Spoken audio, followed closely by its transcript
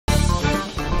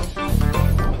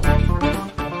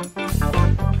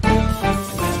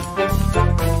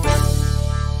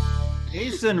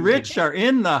Ace and Rich are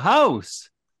in the house.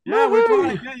 Yeah, we're Woo-hoo.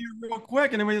 trying to get you real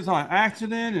quick, and then we saw an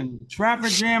accident and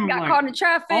traffic jam. Got Like caught in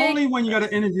traffic. only when you got an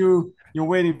interview, you're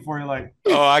waiting for you. Like,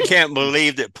 Oh, I can't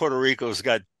believe that Puerto Rico's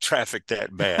got traffic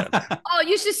that bad. Oh,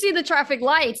 you should see the traffic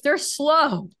lights. They're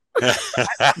slow.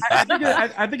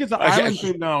 I think it's an island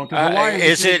thing though.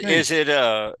 Is it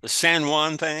a San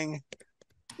Juan thing?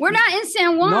 We're not in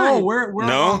San Juan. No, we're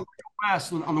No?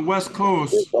 on the west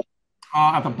coast,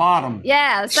 at the bottom.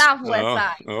 Yeah, the southwest Oh,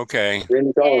 side. okay.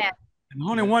 Yeah. And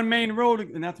only one main road,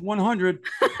 and that's 100.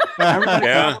 Everybody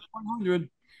Yeah. 100.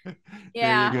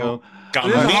 Yeah. There you go.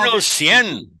 Camino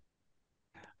 100.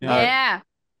 Yeah.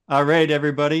 All right,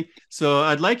 everybody. So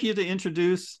I'd like to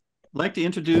introduce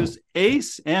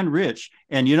Ace and Rich.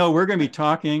 And, we're going to be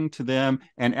talking to them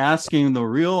and asking the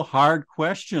real hard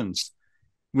questions.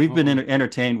 We've been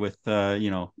entertained with,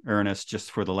 Ernest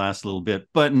just for the last little bit.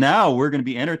 But now we're going to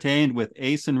be entertained with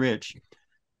Ace and Rich.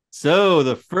 So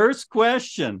the first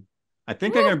question, I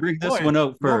think I'm going to bring this one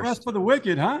out first. No rest for the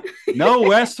wicked, huh? No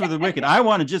rest for the wicked. I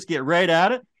want to just get right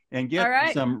at it and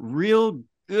get some real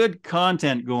good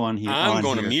content going here. I'm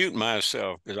going to mute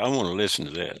myself because I want to listen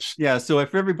to this. Yeah, so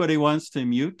if everybody wants to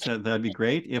mute, that'd be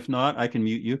great. If not, I can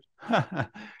mute you.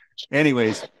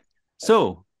 Anyways,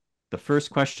 so the first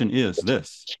question is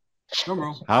this.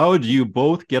 How do you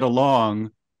both get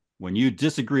along when you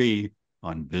disagree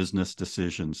on business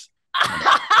decisions?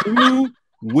 Who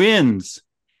wins?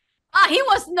 He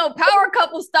wants to know power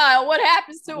couple style. What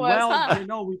happens to us?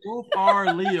 Well, we both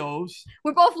are Leos.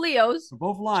 We're both Leos. We're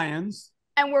both lions.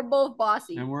 And we're both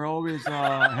bossy. And we're always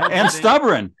and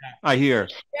stubborn, I hear.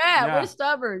 Yeah, we're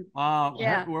stubborn.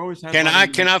 Yeah. We're always Can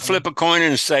I flip a coin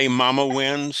and say mama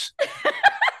wins?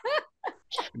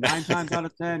 9 times out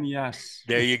of 10, yes.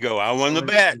 There you go. I won the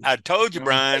bet. I told you,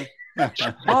 Bryan. But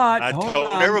I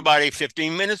told everybody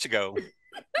 15 minutes ago.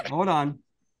 Hold on.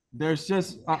 There's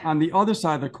just on the other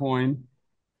side of the coin,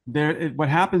 what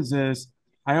happens is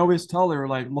I always tell her,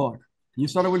 like, look, you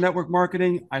started with network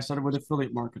marketing. I started with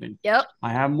affiliate marketing. Yep.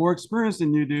 I have more experience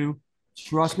than you do.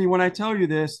 Trust me when I tell you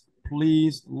this.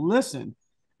 Please listen.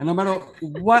 And no matter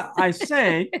what I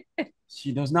say,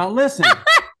 she does not listen.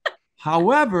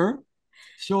 However,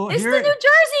 she'll hear it. It's the New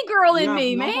Jersey girl in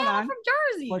me, man. I'm from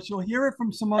Jersey. But she'll hear it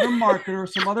from some other marketer,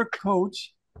 some other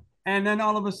coach. And then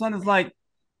all of a sudden it's like,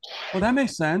 well, that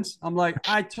makes sense. I'm like,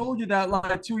 I told you that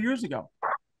like 2 years ago.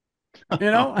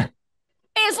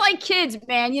 It's like kids,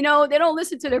 man. They don't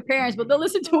listen to their parents, but they'll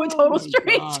listen to a total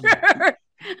stranger.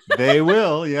 They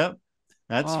will. Yep.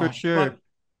 That's for sure.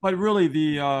 But really,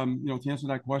 to answer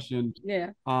that question,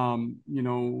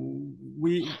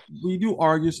 we do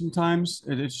argue sometimes.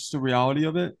 It's just the reality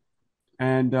of it.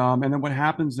 And then what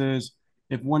happens is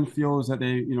if one feels that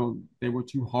they were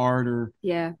too hard or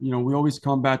we always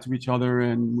come back to each other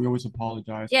and we always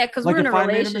apologize. Yeah, because we're in a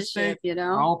relationship,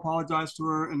 I'll apologize to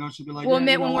her and then she'll be like, we'll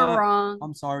admit when we're wrong.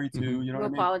 I'm sorry too. We'll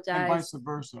apologize. And vice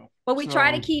versa. But we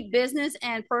try to keep business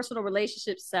and personal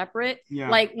relationships separate. Yeah.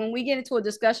 Like when we get into a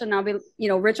discussion, I'll be,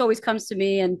 Rich always comes to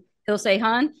me and he'll say,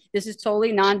 "Hun, this is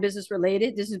totally non-business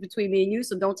related. This is between me and you,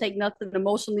 so don't take nothing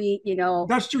emotionally."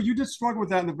 That's true. You did struggle with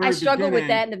that in the very beginning. I struggled with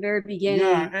that in the very beginning.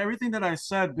 Yeah, everything that I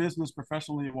said, business,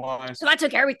 professionally wise. So I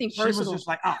took everything personal. She was just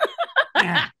like,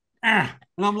 and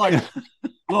I'm like,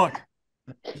 look,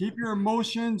 keep your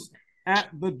emotions at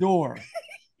the door.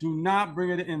 Do not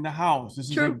bring it in the house. This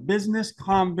is a business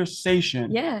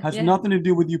conversation. Has nothing to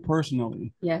do with you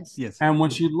personally. Yes. And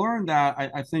when she learned that,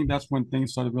 I think that's when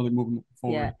things started really moving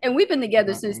forward. Yeah. And we've been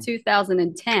together since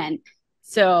 2010.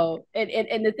 So,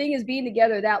 and the thing is, being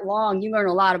together that long, you learn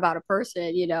a lot about a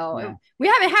person, We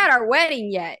haven't had our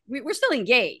wedding yet. We're still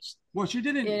engaged. Well, she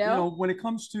didn't, when it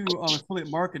comes to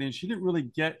affiliate marketing, she didn't really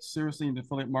get seriously into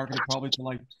affiliate marketing probably to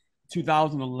like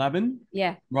 2011.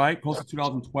 Yeah. Right? Close to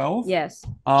 2012. Yes.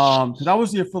 So that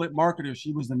was the affiliate marketer.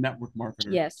 She was the network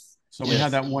marketer. Yes. So we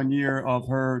had that 1 year of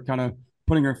her kind of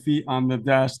putting her feet on the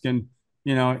desk and,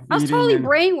 I was totally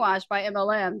brainwashed by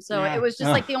MLM. So it was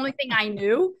just like the only thing I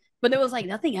knew, but there was like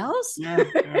nothing else. Yeah.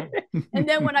 And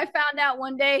then when I found out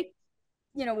one day,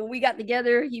 when we got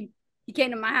together, he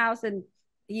came to my house and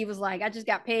he was like, "I just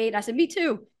got paid." I said, "Me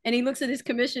too." And he looks at his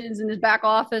commissions in his back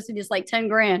office and it's like 10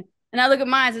 grand. And I look at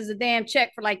mine as a damn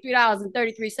check for like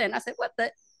 $3.33. I said, what the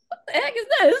heck is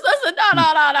this? I said,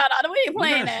 no, we ain't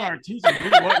playing that. Start teaching me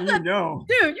what you know.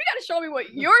 Dude, you got to show me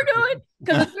what you're doing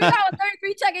because a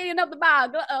 $3.33 check ain't enough to buy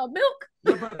milk.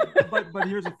 Yeah, but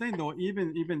here's the thing though,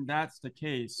 even that's the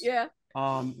case. Yeah.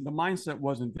 The mindset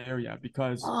wasn't there yet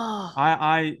because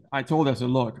I told her, I said,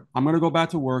 look, I'm gonna go back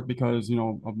to work because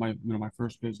of my my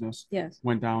first business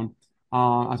went down.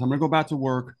 I said, I'm gonna go back to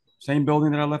work. Same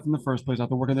building that I left in the first place.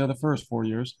 After working there the first 4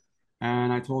 years.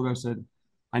 And I told her, I said,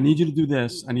 I need you to do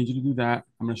this. I need you to do that.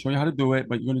 I'm going to show you how to do it,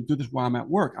 but you're going to do this while I'm at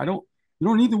work. You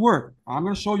don't need to work. I'm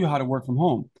going to show you how to work from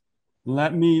home.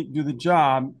 Let me do the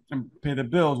job and pay the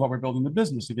bills while we're building the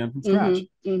business again from scratch.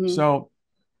 So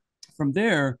from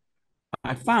there,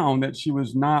 I found that she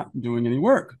was not doing any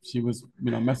work. She was,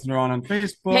 messing around on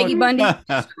Facebook, Peggy Bundy,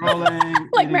 scrolling,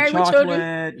 like eating Married with chocolate,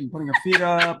 Children, and putting her feet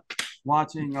up,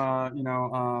 watching, was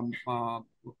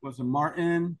it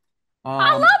Martin?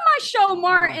 I love my show,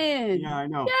 Martin. Yeah, I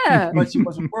know. Yeah, But she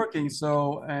wasn't working.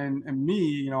 So, and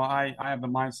me, I have the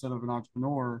mindset of an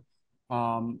entrepreneur,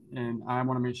 and I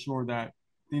want to make sure that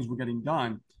things were getting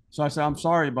done. So I said, I'm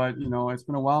sorry, but it's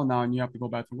been a while now, and you have to go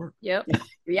back to work. Yep.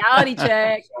 Reality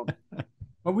check.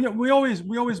 But we always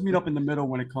meet up in the middle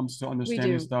when it comes to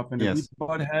understanding stuff. And if we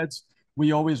butt heads,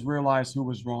 we always realize who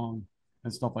was wrong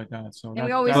and stuff like that. So and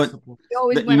we always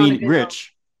you mean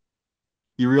Rich?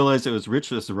 You realize it was Rich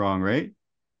that's wrong, right?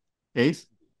 Ace?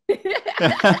 9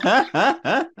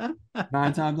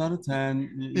 times out of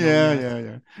 10.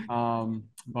 Yeah.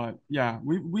 But yeah,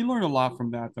 we learned a lot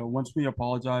from that though. Once we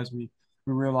apologize, we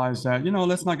realize that,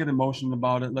 let's not get emotional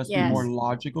about it. Let's be more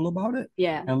logical about it.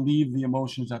 Yeah. And leave the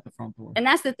emotions at the front door. And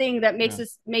that's the thing that makes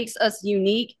us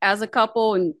unique as a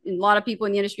couple. And a lot of people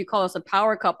in the industry call us a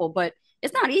power couple, but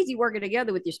it's not easy working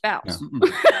together with your spouse.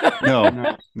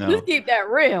 No. Let's keep that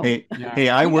real. Hey,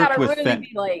 I worked with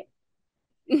really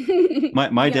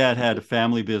my dad had a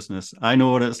family business. I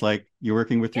know what it's like. You're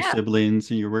working with your siblings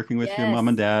and you're working with your mom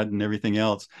and dad and everything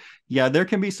else. Yeah, there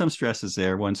can be some stresses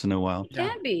there once in a while. It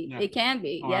can be. It can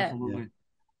be. Oh, absolutely.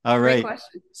 All right.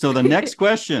 So the next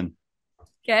question.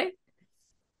 Okay.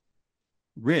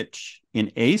 Rich,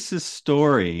 in Ace's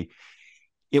story,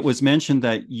 it was mentioned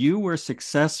that you were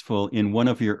successful in one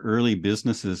of your early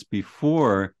businesses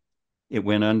before it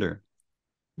went under.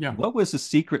 Yeah. What was the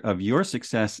secret of your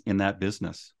success in that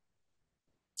business?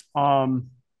 Well,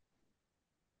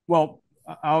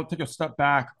 I'll take a step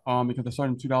back because I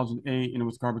started in 2008 and it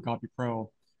was Carbon Copy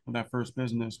Pro, that first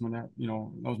business when that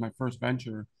was my first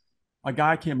venture. A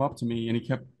guy came up to me and he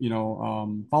kept,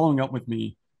 following up with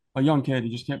me, a young kid. He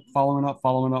just kept following up.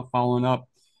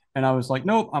 And I was like,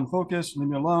 nope, I'm focused. Leave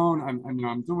me alone.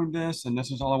 I'm doing this and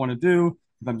this is all I want to do.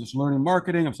 I'm just learning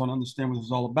marketing. I'm starting to understand what this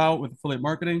is all about with affiliate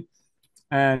marketing.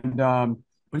 And,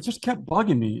 but it just kept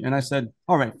bugging me. And I said,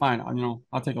 all right, fine.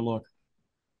 I'll take a look.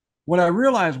 What I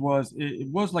realized was it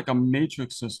was like a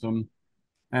matrix system.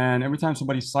 And every time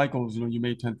somebody cycles, you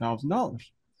made $10,000.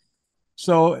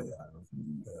 So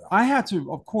I had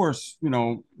to, of course,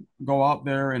 go out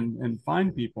there and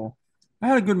find people. I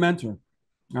had a good mentor.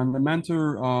 And the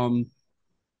mentor,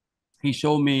 he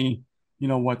showed me,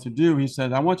 what to do. He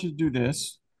said, I want you to do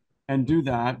this and do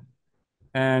that.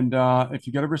 And if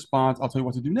you get a response, I'll tell you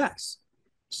what to do next.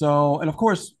 So, and of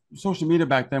course, social media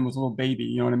back then was a little baby.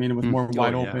 You know what I mean? It was more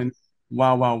wide open,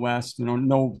 wild west,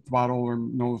 no throttle or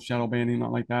no shadow banning,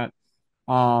 not like that.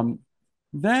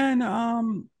 Then,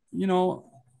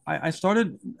 I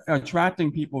started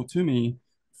attracting people to me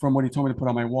from what he told me to put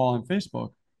on my wall on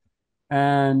Facebook.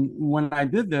 And when I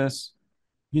did this,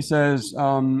 he says,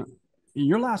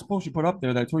 your last post you put up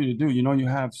there that I told you to do, you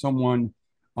have someone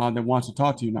that wants to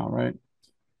talk to you now, right?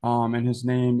 And his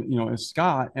name, is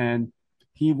Scott, and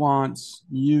he wants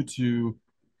you to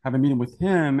have a meeting with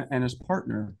him and his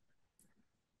partner.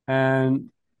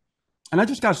 And I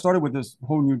just got started with this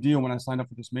whole new deal when I signed up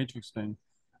for this Matrix thing.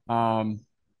 And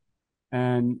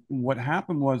what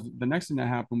happened was, the next thing that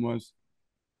happened was,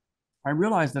 I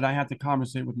realized that I had to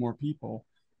conversate with more people.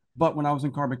 But when I was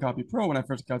in Carbon Copy Pro, when I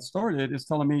first got started, it's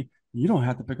telling me, you don't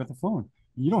have to pick up the phone.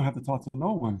 You don't have to talk to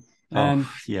no one. And,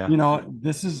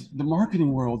 this is the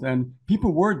marketing world. And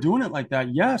people were doing it like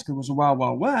that. Yes, because it was a wild,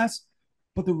 wild west.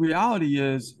 But the reality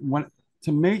is,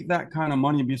 to make that kind of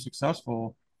money and be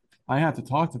successful, I had to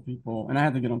talk to people and I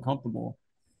had to get uncomfortable.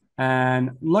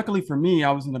 And luckily for me,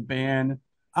 I was in a band.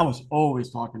 I was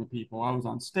always talking to people. I was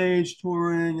on stage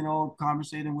touring,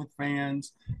 conversating with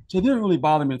fans. So it didn't really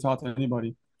bother me to talk to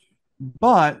anybody.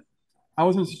 But I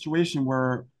was in a situation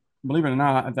where, believe it or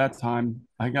not, at that time,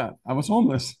 I was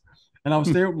homeless. And I was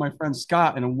staying with my friend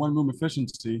Scott in a one-room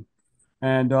efficiency.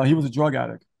 And he was a drug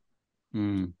addict.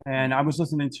 And I was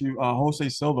listening to Jose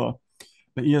Silva,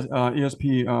 the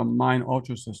ESP Mind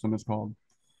Ultra system is called.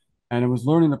 And it was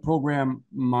learning to program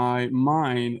my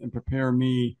mind and prepare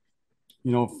me,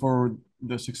 for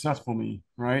the successful me,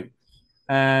 right?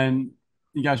 And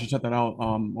you guys should check that out,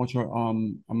 Ultra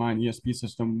Mind ESP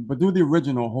system, but do the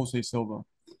original Jose Silva.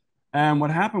 And what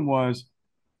happened was,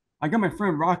 I got my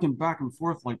friend rocking back and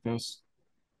forth like this.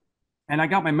 And I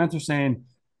got my mentor saying,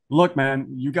 look,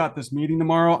 man, you got this meeting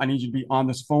tomorrow. I need you to be on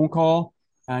this phone call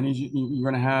and you're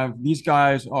going to have these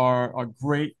guys are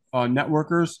great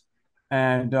networkers,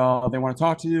 and they want to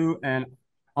talk to you. And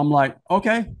I'm like,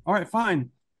 okay, all right, fine.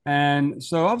 And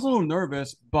so I was a little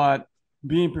nervous, but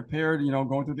being prepared,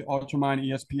 going through the Ultramind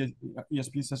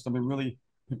ESP system, and really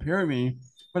prepare me.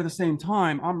 But at the same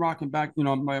time, I'm rocking back,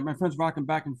 my friend's rocking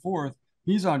back and forth.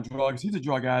 He's on drugs, he's a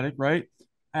drug addict, right?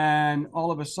 And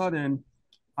all of a sudden,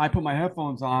 I put my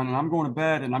headphones on and I'm going to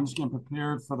bed and I'm just getting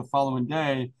prepared for the following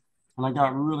day. And I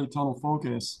got really tunnel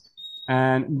focus.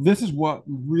 And this is what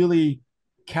really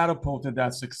catapulted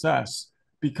that success,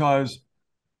 because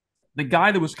the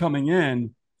guy that was coming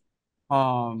in,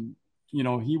 um,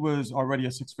 he was already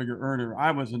a six-figure earner.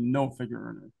 I was a no-figure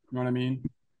earner. You know what I mean?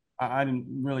 I didn't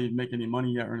really make any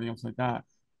money yet or anything else like that.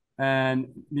 And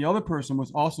the other person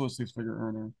was also a six-figure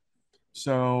earner.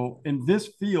 So in this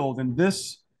field, in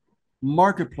this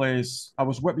marketplace, I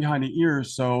was wet behind the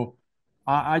ears. So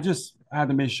I just had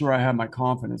to make sure I had my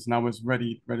confidence and I was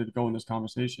ready to go in this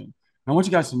conversation. I want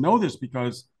you guys to know this,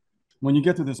 because when you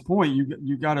get to this point,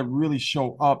 you got to really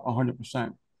show up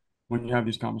 100% when you have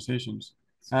these conversations.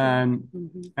 And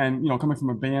coming from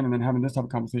a band and then having this type of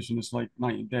conversation is like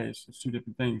night and day. It's two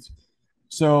different things.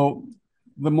 So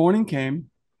the morning came,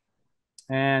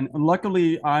 and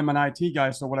luckily I'm an IT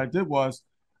guy. So what I did was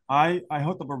I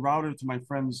hooked up a router to my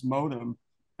friend's modem,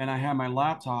 and I had my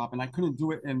laptop, and I couldn't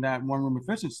do it in that one room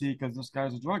efficiency because this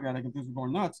guy's a drug addict and things were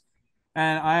going nuts.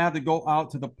 And I had to go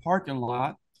out to the parking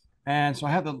lot. And so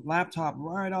I had the laptop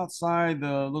right outside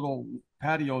the little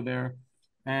patio there.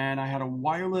 And I had a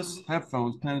wireless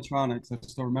headphones, Panatronics, I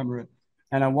still remember it.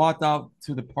 And I walked out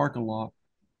to the parking lot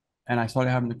and I started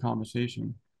having the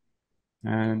conversation.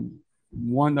 And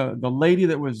the lady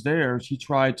that was there, she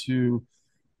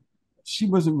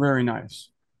wasn't very nice.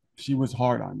 She was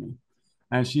hard on me.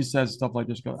 And she says stuff like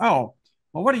this, goes, "Oh,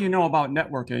 well, what do you know about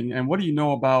networking? And what do you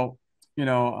know about,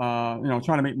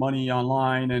 trying to make money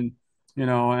online?" And,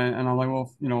 and I'm like,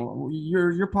 "Well,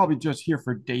 you're probably just here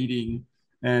for dating,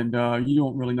 and you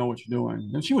don't really know what you're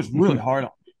doing." And she was really hard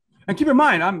on me. And keep in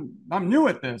mind, I'm new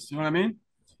at this, you know what I mean?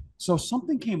 So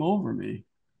something came over me,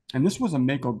 and this was a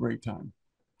make or break time.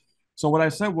 So what I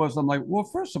said was, I'm like, well,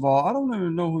 first of all, I don't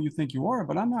even know who you think you are,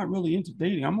 but I'm not really into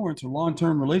dating. I'm more into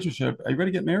long-term relationship. Are you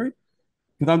ready to get married?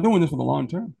 Because I'm doing this for the long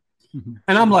term.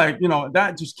 And I'm like,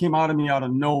 that just came out of me out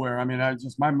of nowhere. I mean,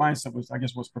 my mindset was, I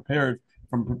guess, was prepared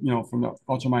from the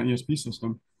Ultramind ESP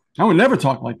system. I would never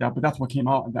talk like that, but that's what came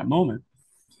out at that moment.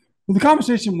 Well, the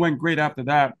conversation went great after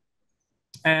that.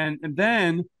 And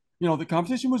then, the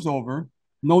conversation was over,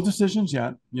 no decisions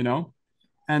yet,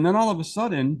 and then all of a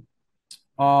sudden,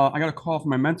 I got a call from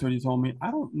my mentor. And he told me,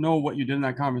 "I don't know what you did in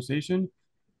that conversation,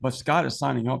 but Scott is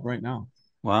signing up right now."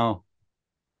 Wow.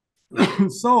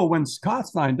 So when Scott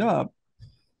signed up,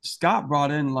 Scott brought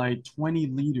in like 20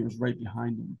 leaders right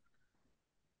behind him.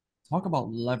 Talk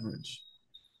about leverage.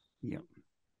 Yeah.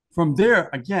 From there,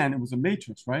 again, it was a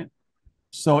matrix, right?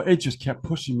 So it just kept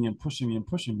pushing me and pushing me and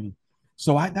pushing me.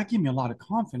 So that gave me a lot of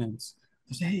confidence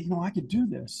to say, hey, I could do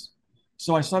this.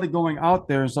 So I started going out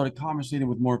there and started conversating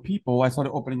with more people. I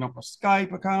started opening up a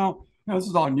Skype account. This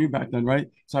is all new back then, right?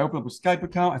 So I opened up a Skype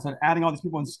account. I started adding all these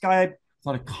people on Skype,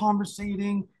 started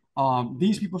conversating.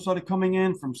 These people started coming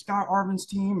in from Scott Arvin's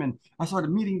team, and I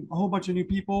started meeting a whole bunch of new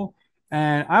people.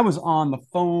 And I was on the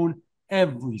phone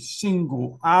every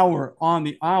single hour on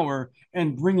the hour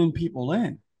and bringing people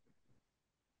in.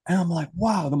 And I'm like,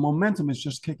 wow, the momentum is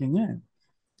just kicking in.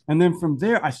 And then from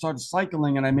there, I started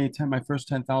cycling and I made my first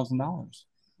 $10,000.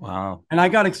 Wow. And I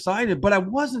got excited, but I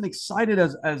wasn't excited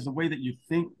as the way that you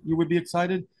think you would be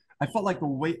excited. I felt like the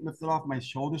weight lifted off my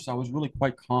shoulders. So I was really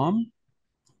quite calm.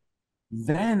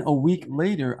 Then a week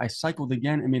later, I cycled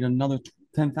again and made another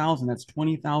 10,000. That's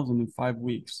 20,000 in 5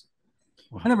 weeks.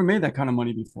 Wow. I never made that kind of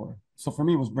money before. So for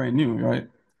me, it was brand new, right?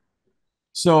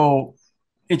 So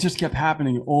it just kept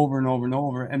happening over and over and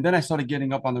over. And then I started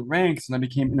getting up on the ranks and I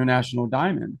became international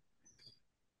diamond.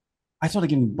 I started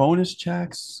getting bonus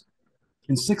checks.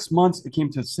 In 6 months, it came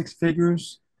to 6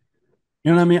 figures.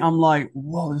 You know what I mean? I'm like,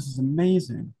 whoa, this is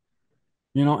amazing.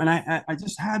 And I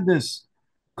just had this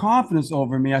confidence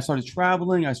over me. I started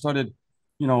traveling. I started,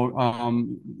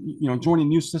 joining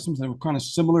new systems that were kind of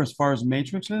similar as far as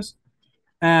Matrix is.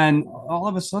 And all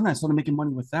of a sudden, I started making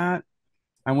money with that.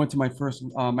 I went to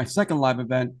my second live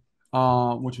event,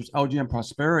 which was LGM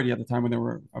Prosperity at the time when they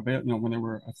were, when they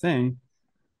were a thing.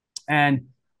 And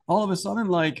all of a sudden,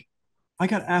 like, I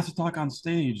got asked to talk on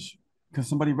stage because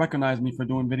somebody recognized me for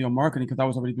doing video marketing, because I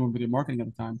was already doing video marketing at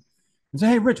the time. And say,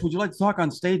 hey, Rich, would you like to talk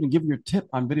on stage and give your tip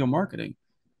on video marketing?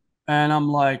 And I'm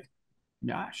like,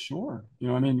 yeah, sure.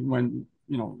 When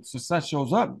success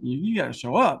shows up, you got to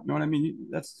show up. You know what I mean?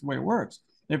 That's the way it works.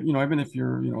 even if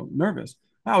you're, nervous.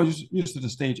 I was just used to the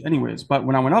stage anyways. But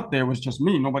when I went up there, it was just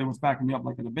me. Nobody was backing me up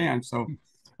like in a band. So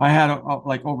I had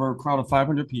like over a crowd of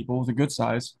 500 people. It was a good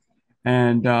size.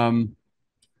 And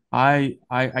I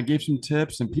gave some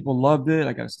tips and people loved it.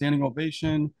 I got a standing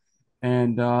ovation.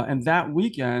 And that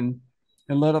weekend,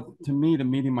 it led up to me to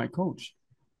meeting my coach.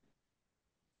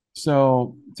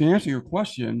 So to answer your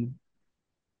question,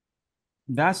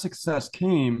 that success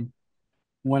came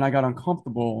when I got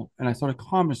uncomfortable and I started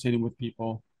conversating with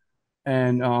people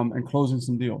and closing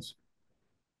some deals.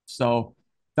 So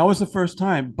that was the first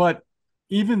time. But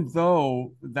even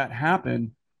though that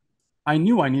happened, I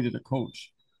knew I needed a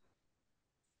coach.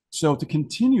 So to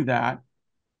continue that,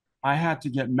 I had to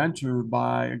get mentored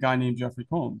by a guy named Jeffrey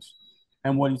Combs.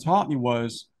 And what he taught me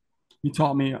was he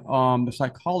taught me the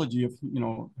psychology of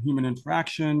human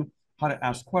interaction, how to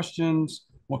ask questions,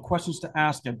 what questions to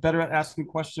ask, get better at asking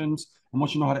questions. And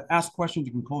once you know how to ask questions,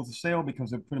 you can close the sale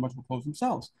because they pretty much will close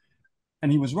themselves.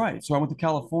 And he was right. So I went to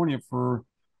California for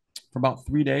about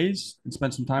 3 days and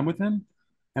spent some time with him.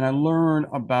 And I learned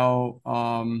about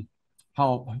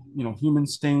how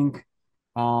humans think.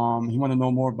 He wanted to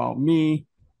know more about me.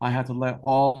 I had to let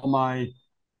all my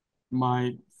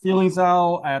feelings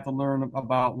out. I had to learn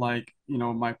about like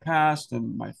my past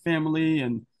and my family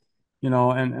and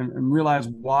and realize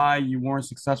why you weren't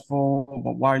successful,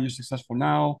 but why are you successful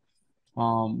now?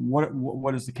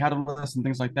 What is the catalyst and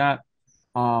things like that.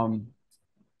 Um,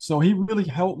 so he really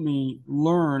helped me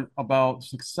learn about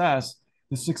success.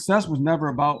 The success was never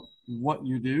about what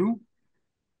you do,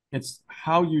 it's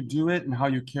how you do it and how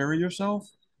you carry yourself.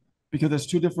 Because there's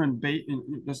two different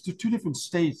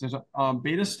states. There's a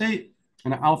beta state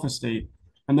and an alpha state.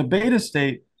 And the beta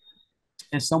state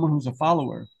is someone who's a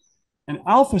follower. An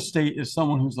alpha state is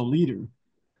someone who's a leader.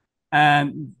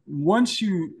 And once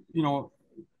you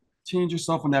change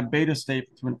yourself from that beta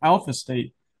state to an alpha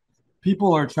state,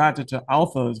 people are attracted to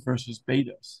alphas versus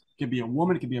betas. It could be a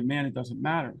woman, it could be a man, it doesn't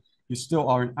matter. You still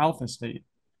are an alpha state.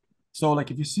 So,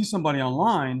 like, if you see somebody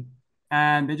online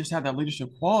and they just have that leadership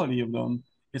quality of them,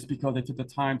 it's because they took the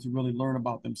time to really learn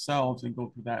about themselves and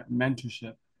go through that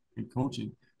mentorship and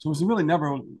coaching. So, it was really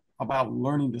never about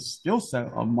learning the skill set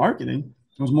of marketing.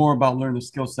 It was more about learning the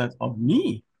skill set of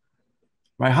me,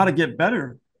 right? How to get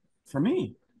better for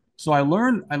me. So I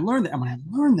learned that. And when I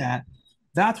learned that,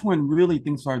 that's when really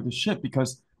things started to shift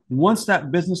because once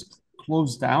that business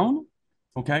closed down,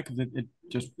 okay, because it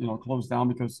just closed down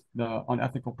because the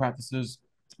unethical practices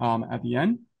at the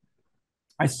end,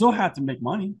 I still had to make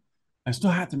money. I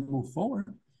still had to move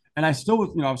forward. And I still was,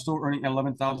 I was still earning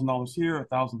 $11,000 here,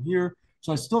 1,000 here.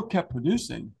 So I still kept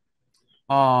producing.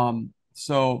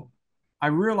 So I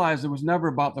realized it was never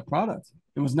about the product.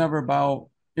 It was never about,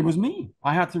 it was me.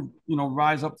 I had to,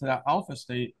 rise up to that alpha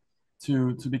state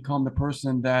to become the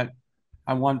person that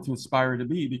I wanted to aspire to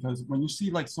be. Because when you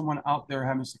see like someone out there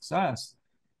having success,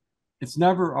 it's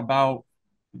never about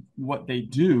what they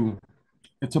do.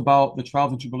 It's about the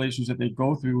trials and tribulations that they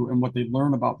go through and what they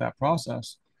learn about that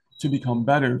process to become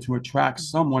better, to attract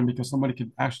someone because somebody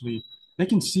can actually, they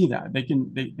can see that. They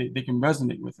can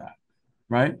resonate with that,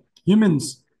 right?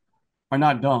 Humans are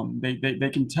not dumb. They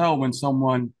can tell when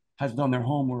someone has done their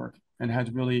homework and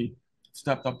has really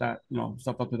stepped up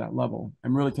to that level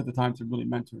and really took the time to really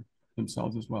mentor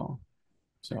themselves as well.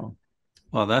 So,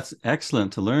 Well, that's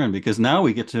excellent to learn because now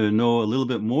we get to know a little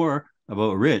bit more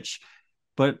about Rich.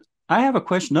 But I have a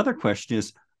question. Another question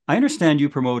is, I understand you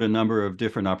promote a number of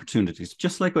different opportunities,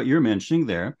 just like what you're mentioning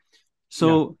there.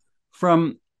 So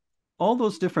from all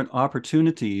those different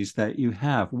opportunities that you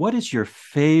have, what is your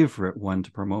favorite one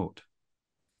to promote?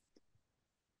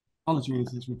 I'll let you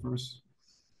answer this one first.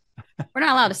 We're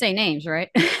not allowed to say names, right?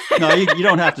 No, you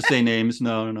don't have to say names.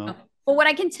 No. But what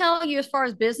I can tell you as far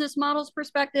as business models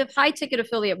perspective, high ticket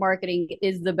affiliate marketing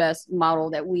is the best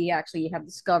model that we actually have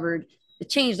discovered that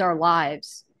changed our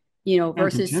lives,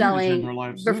 versus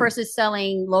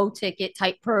selling low ticket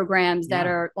type programs that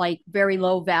are like very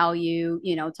low value,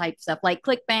 type stuff like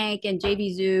ClickBank and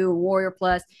JV Zoo and Warrior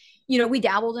Plus. We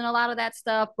dabbled in a lot of that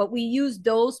stuff, but we used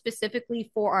those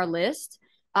specifically for our list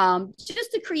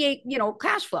just to create,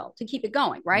 cash flow to keep it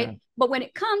going. Right. Yeah. But when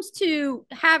it comes to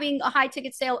having a high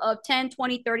ticket sale of 10,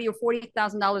 20, 30 or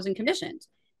 $40,000 in commissions,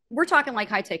 we're talking like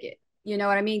high ticket. You know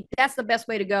what I mean? That's the best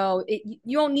way to go.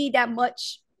 You don't need that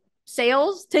much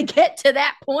sales to get to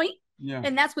that point. Yeah.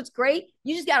 And that's what's great.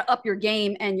 You just got to up your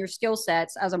game and your skill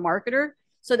sets as a marketer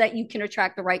so that you can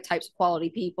attract the right types of quality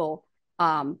people.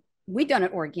 We've done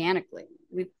it organically.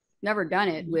 We've never done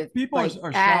it with people like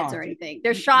are ads shocked. Or anything.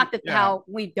 They're shocked at how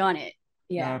we've done it.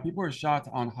 Yeah. People are shocked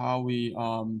on how we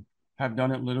have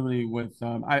done it literally with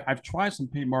I've tried some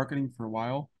paid marketing for a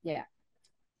while. Yeah.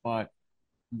 but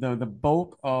the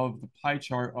bulk of the pie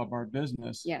chart of our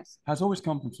business Yes. has always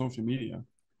come from social media.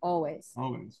 Always.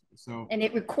 So, and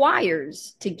it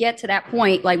requires to get to that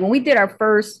point. Like when we did our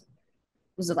first,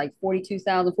 was it like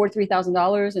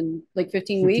 $43,000 in like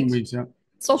 15 weeks? Yeah.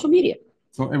 Social media.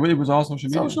 So it was all social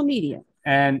media. Social media.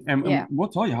 And we'll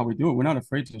tell you how we do it. We're not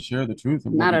afraid to share the truth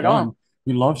of what Not we've at done. all.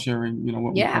 We love sharing,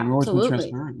 what we've done. We're always been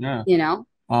transparent. Yeah.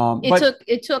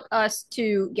 It took us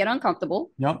to get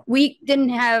uncomfortable. Yep. We didn't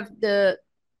have the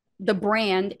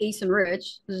brand Ace and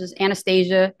Rich. This is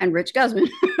Anastasia and Rich Guzman.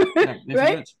 Yeah,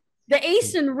 right? Rich. The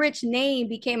Ace and Rich name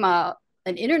became an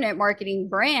internet marketing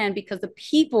brand because the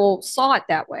people saw it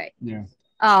that way. Yeah.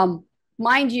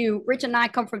 Mind you, Rich and I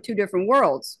come from two different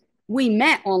worlds. We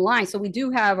met online, so we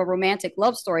do have a romantic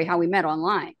love story how we met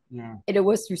online. Yeah. And it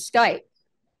was through Skype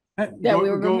that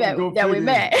we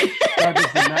met.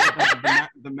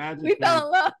 The magic. We fell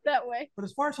in love that way. But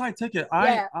as far as high ticket,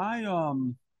 Yeah.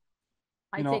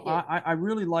 I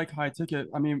really like high ticket.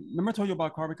 I mean, remember I told you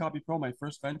about Carbon Copy Pro, my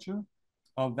first venture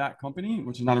of that company,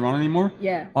 which is not around anymore.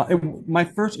 Yeah. My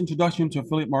first introduction to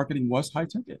affiliate marketing was high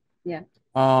ticket. Yeah.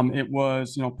 It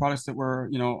was, products that were,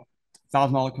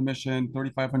 $1,000 commission,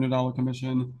 $3,500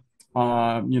 commission,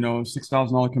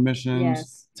 $6,000 commissions,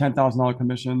 Yes. $10,000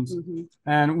 commissions. Mm-hmm.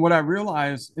 And what I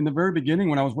realized in the very beginning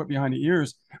when I was wet behind the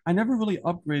ears, I never really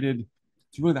upgraded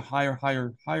to really the higher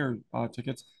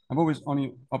tickets. I've always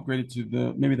only upgraded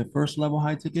to maybe the first level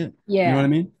high ticket. Yeah. You know what I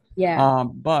mean? Yeah.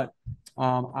 But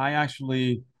I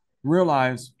actually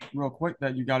realized real quick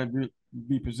that you got to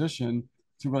be positioned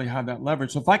to really have that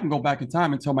leverage. So if I can go back in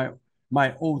time and tell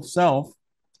my old self,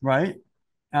 right?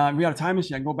 We got a time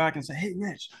machine. I can go back and say, hey,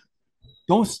 Rich,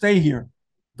 don't stay here.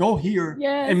 Go here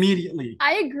immediately.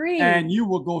 I agree. And you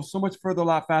will go so much further, a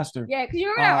lot faster. Yeah, because you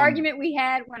remember that argument we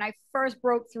had when I first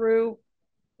broke through,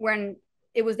 when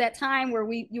it was that time where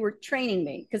you were training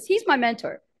me, because he's my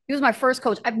mentor. He was my first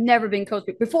coach. I've never been coached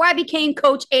before. I became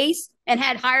Coach Ace and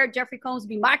had hired Jeffrey Combs to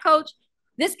be my coach.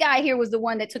 This guy here was the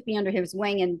one that took me under his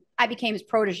wing, and I became his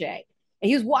protege. And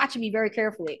he was watching me very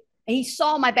carefully, and he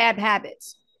saw my bad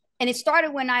habits. And it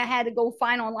started when I had to go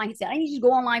find online. He said, I need you to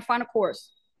go online, find a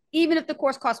course. Even if the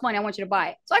course costs money, I want you to buy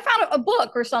it. So I found a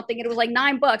book or something, and it was like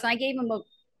 $9. And I gave him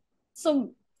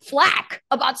some flack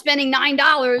about spending $9. I'm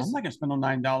not gonna spend no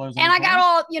 $9. And I got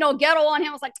all, ghetto on him.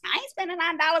 I was like, I ain't spending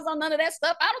 $9 on none of that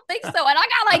stuff. I don't think so. And I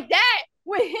got like that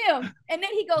with him. And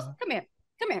then he goes, come here.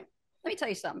 Let me tell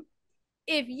you something.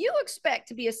 If you expect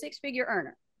to be a six-figure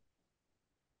earner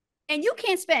and you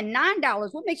can't spend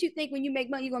 $9, what makes you think when you make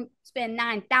money, you're going to spend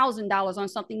 $9,000 on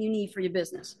something you need for your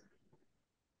business?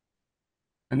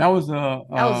 And that was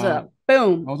a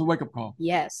boom. That was a wake-up call.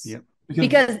 Yes. Yep.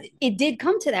 Because it did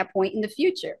come to that point in the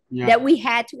future that we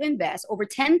had to invest over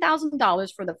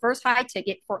 $10,000 for the first high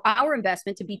ticket for our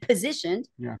investment to be positioned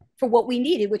for what we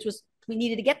needed, which was we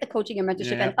needed to get the coaching and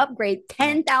mentorship and upgrade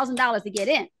 $10,000 to get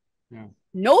in. Yeah.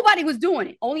 Nobody was doing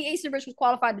it. Only Ace and Rich was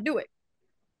qualified to do it.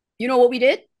 You know what we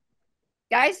did?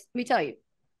 Guys, let me tell you.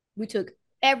 We took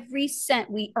every cent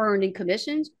we earned in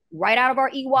commissions right out of our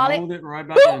e-wallet,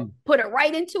 put it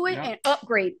right into it and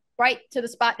upgrade right to the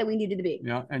spot that we needed to be.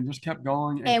 Yeah, and just kept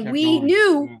going. And we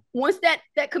knew once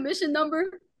that commission number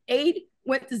aid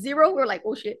went to zero, we were like,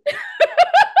 oh shit.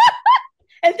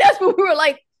 And that's when we were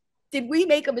like, did we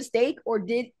make a mistake or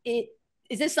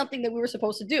is this something that we were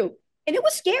supposed to do? And it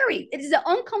was scary. It is an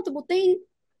uncomfortable thing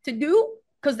to do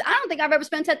because I don't think I've ever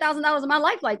spent $10,000 in my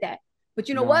life like that. But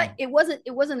you know what? It wasn't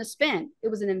a spend. It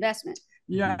was an investment.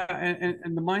 Yeah,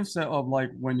 and the mindset of like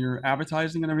when you're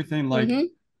advertising and everything, like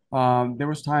there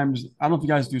was times, I don't know if you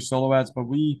guys do solo ads, but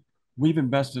we've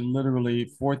invested literally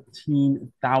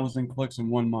 14,000 clicks in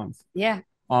 1 month. Yeah.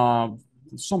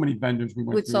 So many vendors we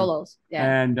went with through. Solos. Yeah.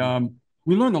 And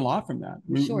we learned a lot from that.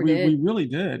 We really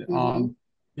did.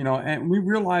 And we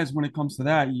realized when it comes to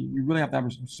that, you really have to have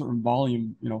a certain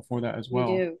volume, for that as well.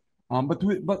 You do.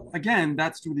 But again,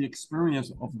 that's through the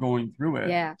experience of going through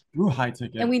it, through high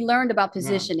ticket. And we learned about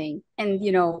positioning. And,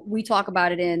 we talk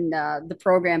about it in the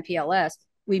program PLS.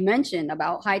 We mentioned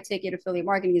about high ticket affiliate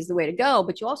marketing is the way to go,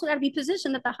 but you also got to be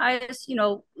positioned at the highest,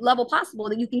 level possible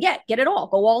that you can get it all,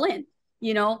 go all in,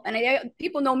 and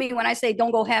people know me when I say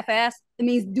don't go half-ass, it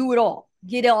means do it all,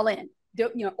 get all in,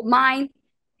 mind,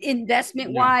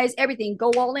 investment wise, everything,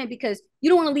 go all in because you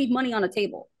don't want to leave money on the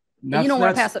table. You don't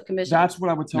want to pass up commission. That's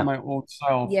what I would tell my old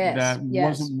self that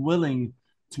wasn't willing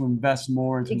to invest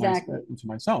more into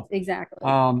myself. Exactly.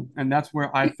 And that's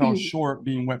where I fell short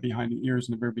being wet behind the ears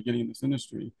in the very beginning of this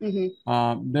industry.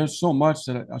 There's so much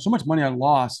money I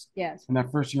lost in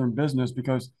that first year in business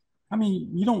because I mean,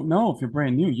 you don't know if you're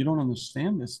brand new. You don't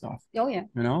understand this stuff, Oh yeah,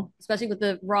 you know? especially with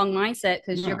the wrong mindset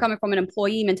because you're Yeah. coming from an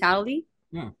employee mentality,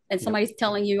 Yeah. and somebody's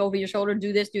telling you over your shoulder,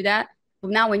 do this, do that.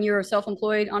 But now when you're a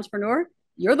self-employed entrepreneur,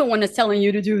 you're the one that's telling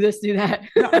you to do this, do that.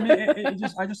 Yeah, I mean,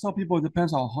 I just tell people it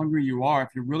depends how hungry you are. If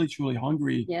you're really truly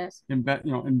hungry, Yes. invest.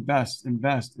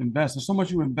 There's so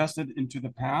much you invested into the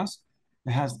past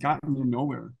that has gotten you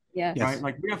nowhere, Yes. Yes. right?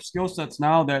 Like we have skill sets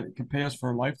now that can pay us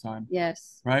for a lifetime,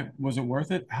 Yes. right? Was it worth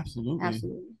it? Absolutely,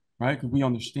 Absolutely. right? Because we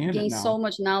understand it Gain now. so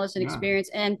much knowledge and Yeah. experience.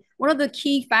 And one of the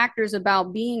key factors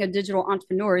about being a digital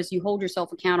entrepreneur is you hold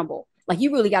yourself accountable. Like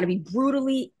you really got to be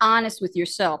brutally honest with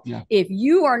yourself. Yeah. If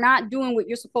you are not doing what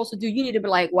you're supposed to do, you need to be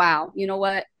like, wow, you know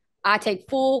what? I take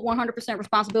full 100%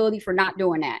 responsibility for not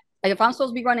doing that. Like if I'm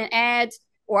supposed to be running ads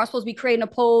or I'm supposed to be creating a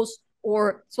post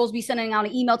or supposed to be sending out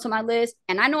an email to my list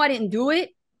and I know I didn't do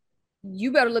it,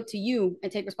 you better look to you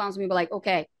and take responsibility. Be like,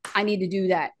 okay, I need to do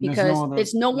that because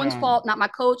it's no one's fault, not my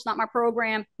coach, not my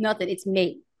program, nothing. It's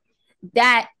me.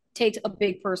 That takes a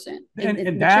big person.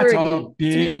 And that's a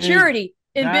big maturity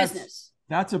in business.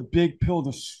 That's a big pill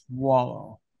to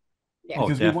swallow. Yeah. Oh,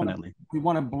 Because definitely. we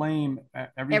want to blame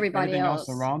everything else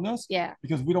around us. Yeah.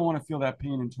 Because we don't want to feel that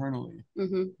pain internally.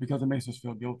 Mm-hmm. Because it makes us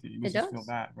feel guilty. It makes us feel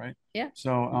bad, right? Yeah.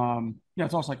 So, yeah,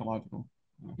 it's all psychological.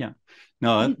 Yeah.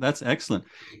 No, that's excellent.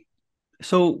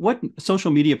 So what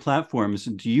social media platforms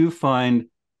do you find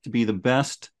to be the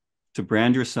best to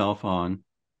brand yourself on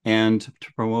and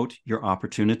to promote your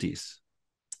opportunities?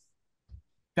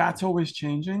 That's always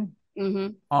changing.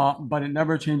 Mm-hmm. But it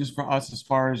never changes for us as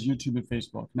far as YouTube and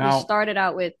Facebook. Now we started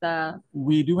out with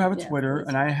we do have a Twitter,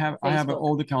 and I have an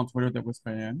old account Twitter that was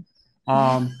banned.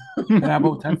 And I have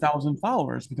about 10,000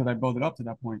 followers because I built it up to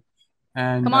that point.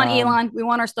 And come on, Elon, we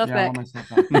want our stuff back.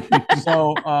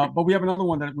 So, but we have another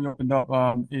one that we opened up,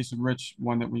 Ace and Rich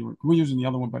one that we were using the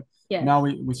other one, but now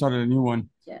we started a new one.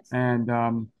 Yes. And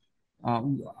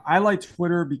I like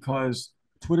Twitter because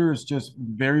Twitter is just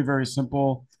very, very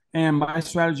simple. And my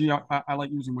strategy I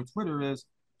like using with Twitter is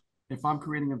if I'm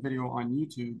creating a video on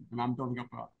YouTube and I'm building up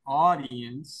an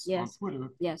audience on Twitter,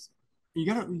 you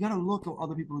gotta look at what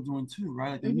other people are doing too,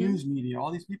 right? Like the news media,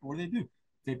 all these people, what do?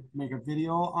 They make a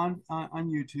video on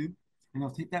YouTube, and they'll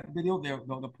take that video,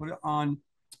 they'll put it on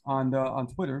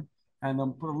Twitter, and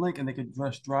they'll put a link, and they could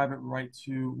just drive it right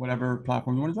to whatever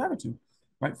platform you want to drive it to,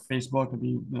 right? Facebook could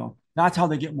be, that's how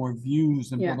they get more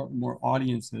views and build up more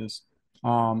audiences.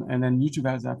 And then YouTube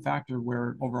has that factor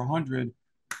where over 100,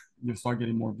 you'll start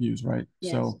getting more views, right?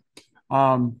 Yes. So,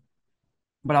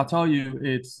 but I'll tell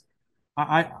you,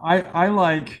 I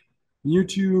like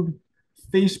YouTube,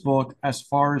 Facebook as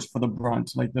far as for the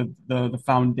brunt, like the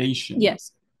foundation.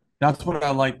 Yes. That's what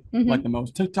I like the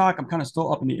most. TikTok, I'm kind of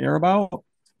still up in the air about.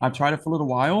 I've tried it for a little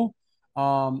while,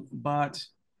 but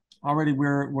already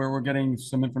we're getting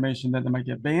some information that they might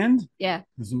get banned. Yeah.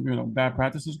 There's some bad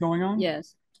practices going on.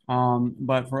 Yes.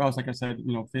 But for us, like I said,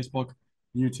 Facebook,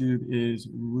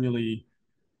 YouTube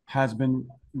has been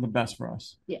the best for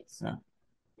us. Yes. Yeah.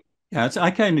 Yeah,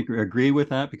 I kind of agree with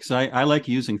that because I like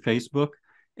using Facebook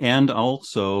and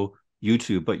also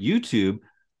YouTube. But YouTube,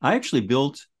 I actually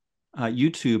built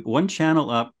YouTube, one channel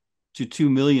up to 2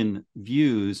 million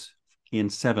views in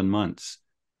 7 months.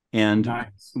 And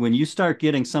when you start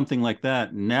getting something like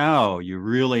that, now you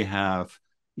really have,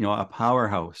 a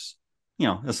powerhouse,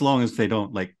 as long as they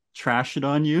don't like trash it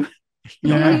on you.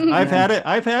 I've had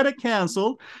it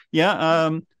canceled. Yeah.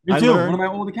 Me too. One of my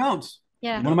old accounts.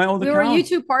 Yeah. One of my old accounts. We were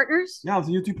YouTube partners. Yeah, I was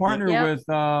a YouTube partner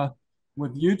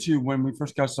with YouTube when we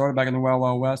first got started back in the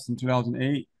Wild West in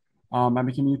 2008. I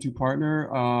became a YouTube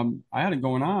partner. I had it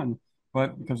going on,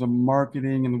 but because of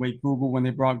marketing and the way when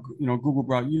they brought, Google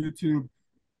brought YouTube,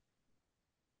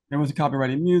 there was a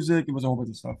copyrighted music. It was a whole bunch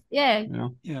of stuff. Yeah.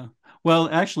 Yeah. Well,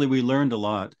 actually, we learned a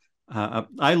lot.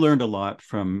 I learned a lot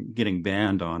from getting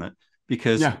banned on it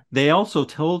because they also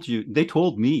told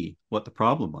me what the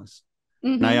problem was.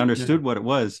 And I understood what it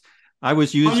was. I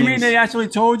was using. Oh, you mean they actually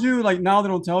told you? Like now they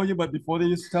don't tell you, but before they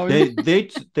used to tell you?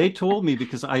 They told me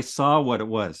because I saw what it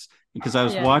was, because I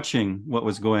was watching what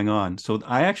was going on. So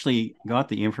I actually got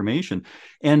the information.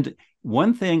 And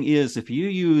one thing is, if you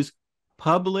use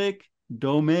public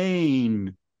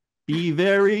domain, be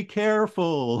very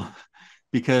careful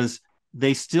because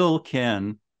they still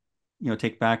can,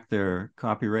 take back their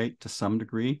copyright to some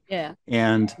degree. Yeah.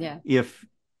 And if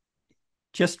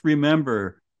just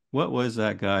remember, what was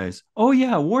that, guys? Oh,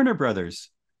 yeah, Warner Brothers.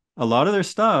 A lot of their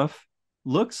stuff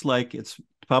looks like it's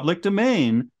public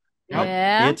domain.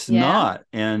 Yeah, it's not.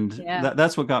 And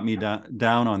that's what got me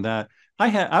down on that.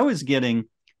 I was getting,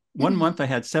 one month I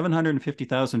had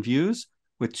 750,000 views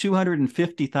with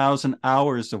 250,000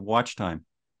 hours of watch time.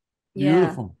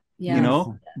 Beautiful. Yeah. you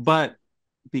know, but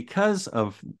because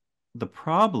of the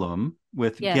problem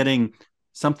with getting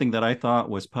something that I thought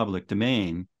was public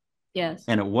domain, and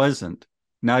it wasn't,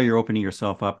 now you're opening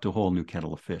yourself up to a whole new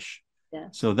kettle of fish. Yeah.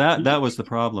 So that was the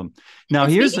problem. Now,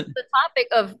 and here's the topic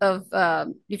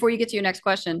of before you get to your next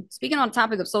question, speaking on the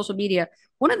topic of social media,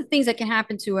 one of the things that can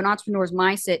happen to an entrepreneur's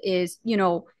mindset is,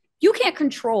 you can't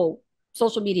control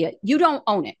social media. You don't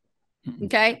own it.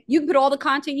 Okay. You can put all the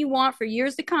content you want for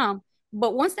years to come.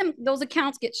 But once those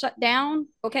accounts get shut down,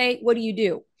 okay, what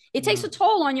do? It takes a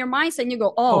toll on your mindset, and you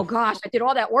go, oh gosh, I did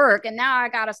all that work and now I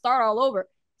got to start all over.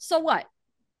 So what?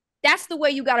 That's the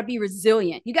way you got to be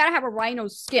resilient. You got to have a rhino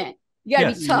skin. You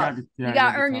got to be tough. You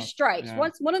got to earn your stripes.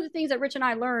 One of the things that Rich and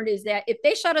I learned is that if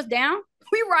they shut us down,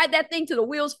 we ride that thing till the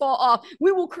wheels fall off.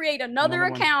 We will create another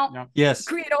account. Yes.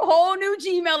 Create a whole new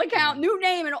Gmail account, new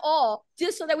name and all,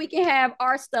 just so that we can have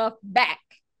our stuff back.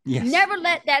 Yes. Never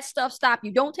let that stuff stop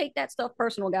you. Don't take that stuff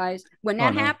personal, guys. When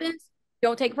that happens,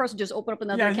 don't take it personal. Just open up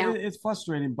another account. It's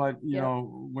frustrating, but you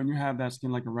know, when you have that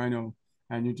skin like a rhino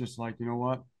and you're just like, you know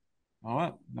what? All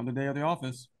right, another day at the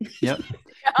office. Yep.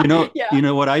 You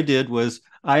know what I did was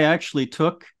I actually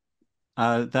took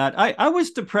that. I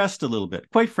was depressed a little bit,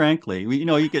 quite frankly.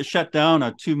 You get shut down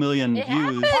at 2 million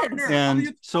views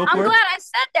and so forth. I'm glad I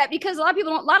said that because a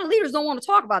lot of leaders don't want to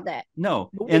talk about that.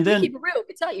 No, and then keep it real.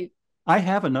 I tell you, I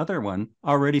have another one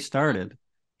already started,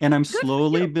 and I'm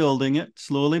slowly building it.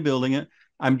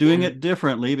 I'm doing it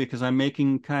differently because I'm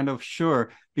making kind of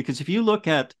sure. Because if you look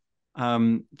at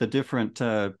the different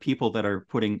people that are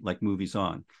putting like movies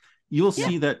on, you'll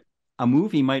see that a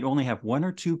movie might only have 1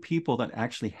 or 2 people that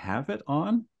actually have it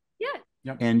on.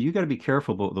 And you got to be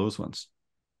careful about those ones.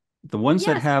 The ones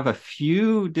that have a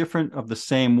few different of the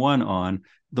same one on,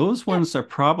 those ones are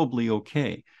probably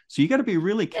okay. So you got to be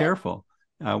really careful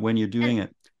when you're doing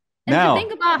it. Now,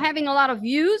 think about having a lot of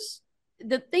views.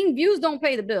 Views don't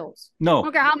pay the bills. No. I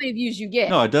don't care how many views you get.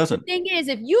 No, it doesn't. The thing is,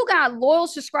 if you got loyal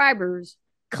subscribers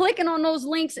clicking on those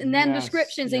links and then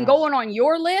descriptions and going on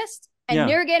your list and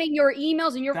they're getting your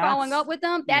emails and you're following up with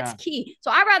them, that's key.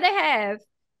 So I'd rather have,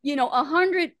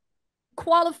 100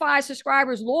 qualified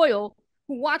subscribers loyal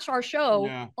who watch our show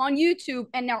on YouTube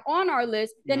and they're on our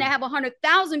list than to have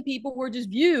 100,000 people who are just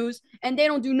views and they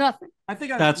don't do nothing. I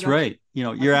think that's right.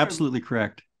 You're absolutely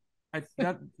correct.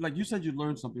 Like you said, you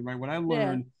learned something, right? What I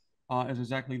learned is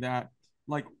exactly that.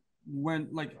 Like when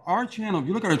our channel, if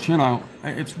you look at our channel,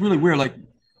 it's really weird. Like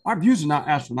our views are not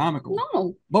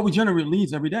astronomical, but we generate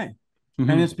leads every day.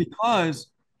 And it's because,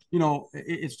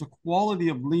 it's the quality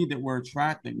of lead that we're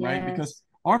attracting, right? Because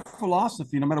our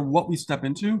philosophy, no matter what we step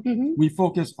into, we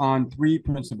focus on 3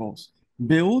 principles: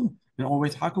 build, and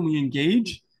always how can we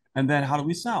engage, and then how do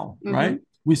we sell, right?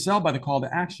 We sell by the call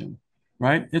to action,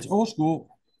 right? It's old school.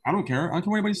 I don't care what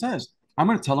anybody says. I'm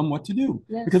going to tell them what to do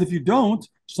because if you don't,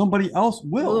 somebody else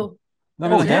will.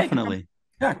 Definitely.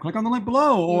 Click on the link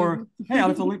below, or hey,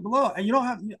 I'll the link below. And you don't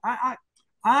have.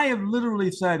 I have literally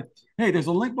said, hey, there's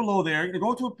a link below there. You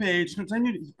go to a page,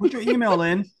 continue, put your email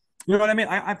in. You know what I mean?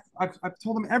 I've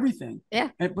told them everything.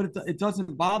 But it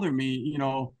doesn't bother me.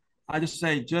 I just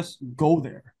say just go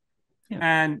there,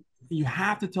 and you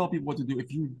have to tell people what to do.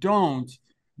 If you don't,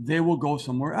 they will go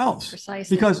somewhere else.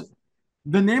 Precisely. Because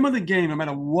the name of the game, no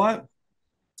matter what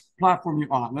platform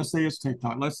you're on, let's say it's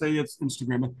TikTok, let's say it's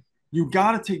Instagram, you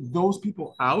got to take those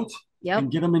people out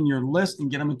and get them in your list and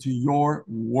get them into your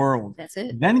world. That's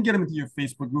it. Then get them into your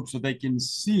Facebook group so they can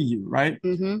see you, right?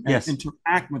 And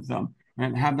interact with them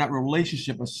and have that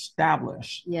relationship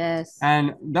established. Yes.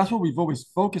 And that's what we've always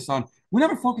focused on. We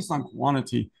never focused on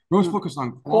quantity. We always focused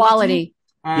on quality.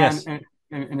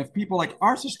 And if people like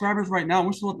our subscribers right now,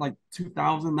 we're still at like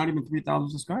 2,000, not even 3,000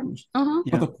 subscribers.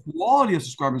 But the quality of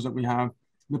subscribers that we have,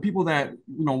 the people that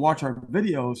watch our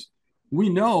videos, we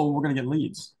know we're going to get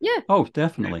leads. Oh,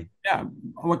 definitely.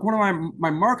 Like one of my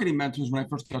marketing mentors when I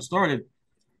first got started,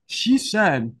 she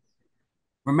said,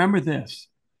 remember this,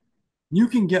 you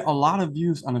can get a lot of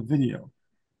views on a video.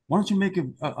 Why don't you make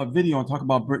a video and talk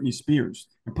about Britney Spears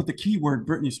and put the keyword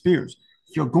Britney Spears?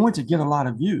 You're going to get a lot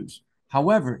of views.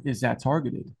 However, is that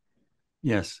targeted?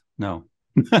 Yes. No.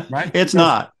 Right? It's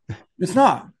not. It's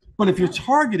not. But if you're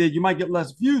targeted, you might get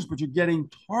less views, but you're getting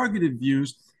targeted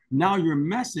views. Now your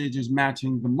message is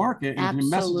matching the market. And if your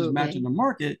message is matching the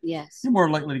market, you're more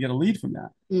likely to get a lead from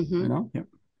that.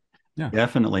 Yeah.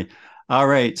 Definitely. All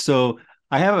right. So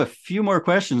I have a few more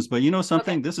questions, but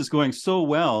something, this is going so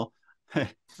well.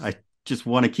 I just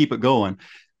want to keep it going.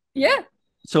 Yeah.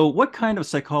 So what kind of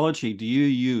psychology do you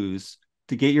use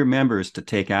to get your members to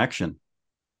take action?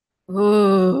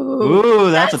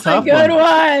 Ooh, that's a tough good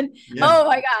one. Yeah. Oh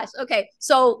my gosh. Okay.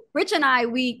 So Rich and I,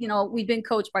 we've been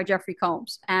coached by Jeffrey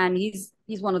Combs, and he's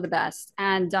one of the best.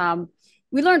 And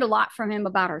we learned a lot from him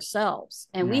about ourselves.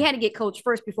 And we had to get coached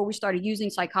first before we started using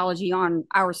psychology on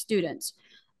our students.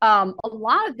 A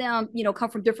lot of them, come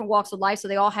from different walks of life, so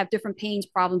they all have different pains,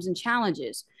 problems, and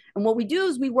challenges. And what we do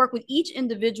is we work with each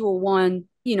individual one,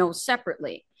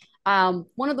 separately.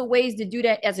 One of the ways to do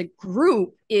that as a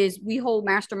group is we hold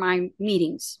mastermind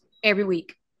meetings every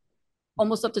week,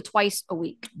 almost up to twice a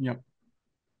week. Yep.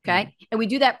 Okay. And we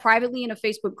do that privately in a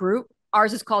Facebook group.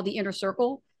 Ours is called the Inner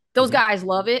Circle. Those guys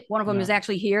love it. One of them is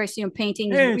actually here. I see him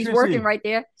painting. Hey, he's working right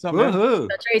there. Woohoo.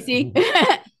 Tracy.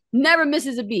 Never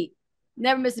misses a beat.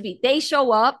 Never misses a beat. They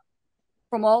show up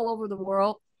from all over the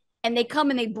world, and they come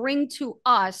and they bring to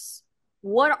us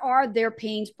what are their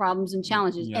pains, problems, and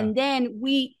challenges. And then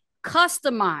we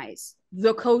customize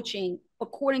the coaching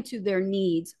according to their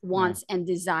needs, wants, and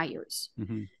desires.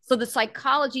 So the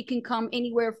psychology can come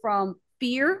anywhere from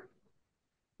fear,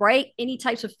 right? Any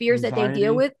types of fears that they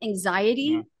deal with,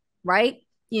 anxiety, right?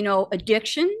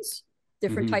 Addictions,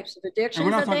 different types of addictions. And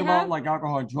we're not talking about like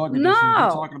alcohol and drug addictions. We're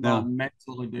talking about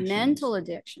mental addictions. Mental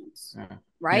addictions,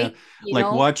 right?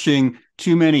 Like watching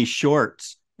too many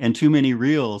shorts and too many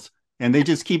reels, and they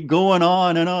just keep going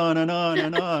on and on and on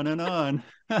and on and on.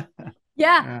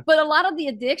 But a lot of the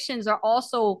addictions are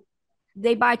also,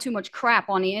 they buy too much crap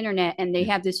on the internet, and they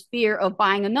have this fear of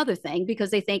buying another thing because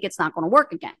they think it's not going to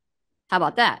work again. How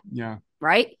about that? Yeah.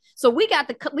 Right. So we got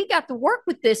to work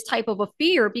with this type of a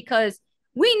fear, because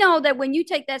we know that when you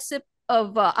take that sip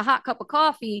of a hot cup of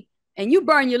coffee and you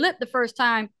burn your lip the first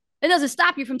time, it doesn't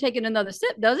stop you from taking another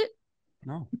sip, does it?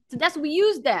 No. So that's what we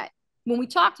use that when we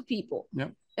talk to people.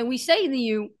 Yep. And we say to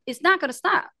you, it's not going to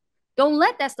stop. Don't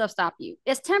let that stuff stop you.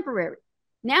 It's temporary.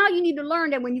 Now you need to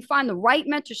learn that when you find the right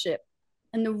mentorship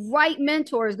and the right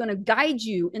mentor is going to guide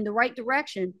you in the right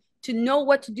direction to know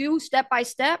what to do step by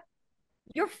step,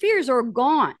 your fears are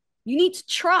gone. You need to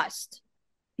trust.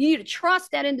 You need to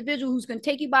trust that individual who's going to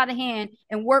take you by the hand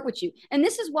and work with you. And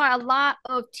this is why a lot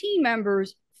of team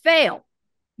members fail,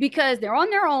 because they're on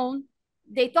their own.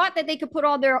 They thought that they could put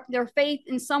all their faith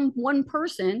in some one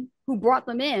person who brought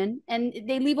them in, and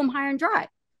they leave them high and dry.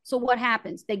 So what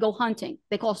happens? They go hunting.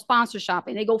 They call sponsor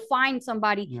shopping. They go find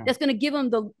somebody that's going to give them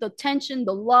the attention,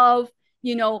 the love,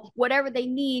 whatever they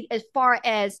need as far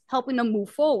as helping them move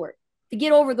forward to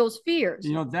get over those fears.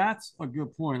 That's a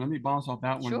good point. Let me bounce off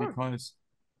that one, because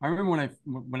I remember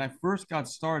when I first got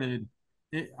started,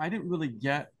 I didn't really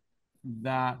get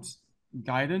that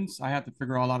guidance. I had to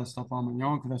figure out a lot of stuff on my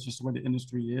own, because that's just the way the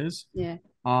industry is. Yeah.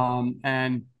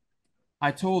 And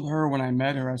I told her when I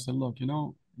met her, I said, look,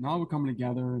 now we're coming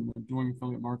together and we're doing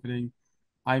affiliate marketing.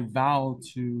 I vow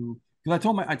to, because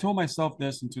I told myself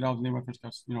this in 2008 when I first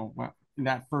got, in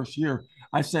that first year,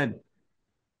 I said,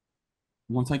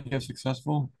 once I get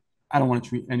successful, I don't want to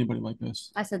treat anybody like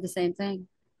this. I said the same thing.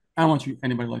 I don't want to treat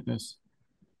anybody like this.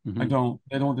 I don't.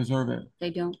 They don't deserve it. They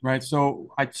don't. Right.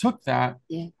 So I took that.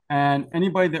 Yeah. And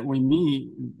anybody that we meet,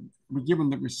 we give them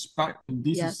the respect and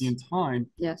decency and time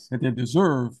that they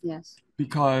deserve. Yes.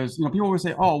 Because, people always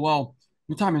say, oh, well,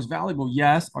 your time is valuable.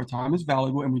 Yes, our time is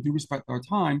valuable, and we do respect our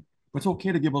time. But it's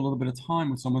okay to give a little bit of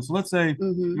time with someone. So let's say,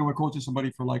 we're coaching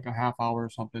somebody for like a half hour or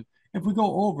something. If we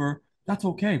go over, that's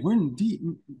okay. We're in deep,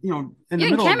 in the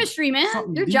middle in chemistry,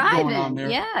 man. You're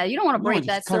jiving. Yeah, you don't want to break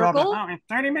that circle.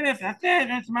 30 minutes, that's it.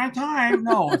 That's my time.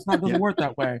 No, it's not. Doesn't work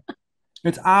that way.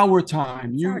 It's our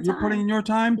time. You're putting in your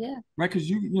time, right? Because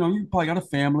you probably got a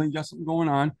family, you got something going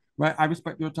on, right? I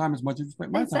respect your time as much as you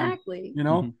respect my time. Exactly.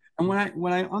 And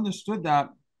when I understood that,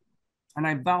 and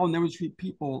I vowed never to treat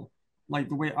people like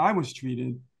the way I was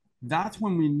treated, that's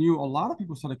when we knew a lot of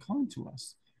people started coming to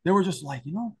us. They were just like,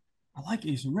 I like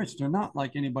Ace and Rich. They're not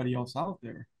like anybody else out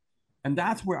there. And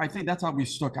that's where I think that's how we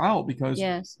stuck out, because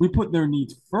we put their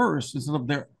needs first instead of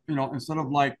instead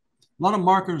of like a lot of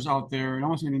marketers out there, and I don't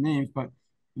want to say any names, but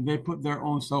they put their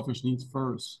own selfish needs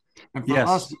first. And for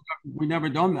us, we never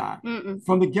done that.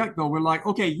 From the get-go. We're like,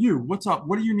 okay, what's up?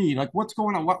 What do you need? Like, what's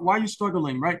going on? Why are you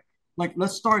struggling? Right? Like,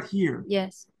 let's start here.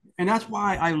 Yes. And that's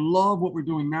why I love what we're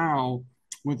doing now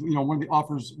with, one of the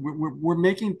offers. We're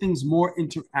making things more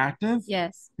interactive.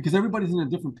 Yes. Because everybody's in a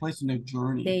different place in their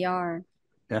journey. They are.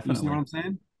 Definitely. You see what I'm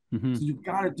saying? So you've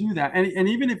got to do that. And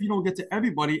even if you don't get to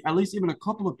everybody, at least even a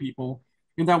couple of people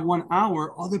in that 1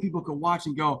 hour, other people could watch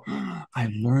and go, I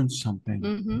learned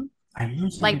something. I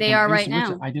learned something. Like they are right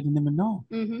now. I didn't even know.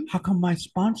 How come my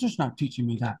sponsor's not teaching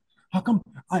me that? How come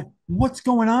what's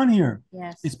going on here?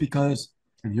 Yes. It's because,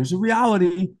 and here's the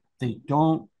reality, they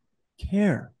don't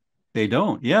care. They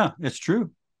don't. Yeah, it's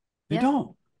true. They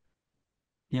don't.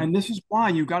 Yeah. And this is why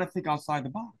you got to think outside the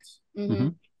box. Mm-hmm.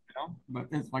 But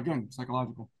it's again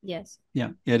psychological. Yes.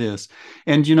 Yeah, it is.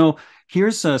 And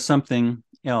here's something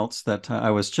else that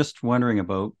I was just wondering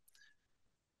about.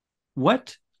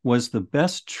 What was the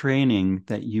best training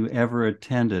that you ever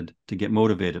attended to get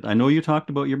motivated? I know you talked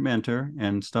about your mentor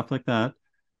and stuff like that.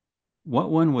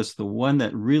 What one was the one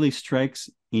that really strikes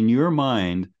in your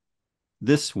mind?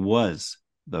 This was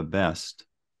the best.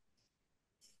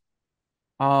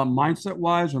 Mindset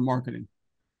wise or marketing?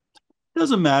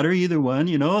 Doesn't matter either one,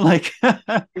 like.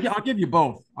 Yeah, I'll give you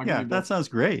both. Yeah, that sounds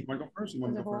great. Want to go first? You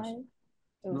want to go first?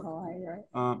 It was Hawaii, right?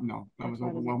 No, that was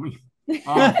overwhelming. We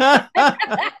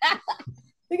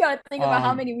got to think about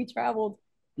how many we traveled.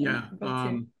 Yeah.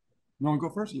 You want to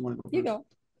go first? Or you want to go first? You go.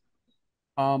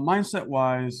 Mindset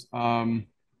wise, Ultramind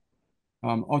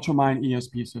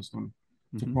ESP system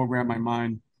to program my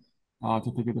mind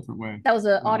to think a different way. That was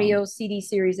an audio CD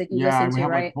series that you listened to, we have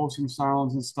right? like pulsing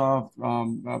sounds and stuff,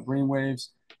 brain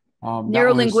waves.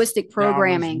 Neuro-linguistic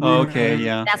programming. Okay,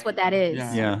 yeah. That's what that is.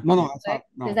 Yeah. No, that's not.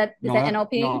 No. Is that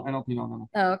NLP? No, NLP, no.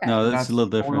 Oh, okay. No, that's a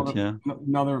little different, yeah.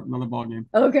 Another ball game.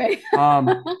 Okay.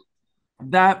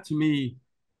 That to me,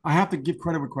 I have to give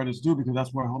credit where credit's due because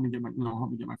that's what helped me get my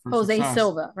first Jose success.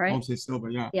 Silva, right? Jose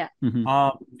Silva, yeah. Yeah.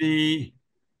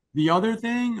 The other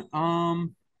thing, I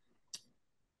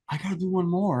gotta do one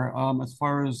more. As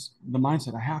far as the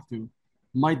mindset, I have to.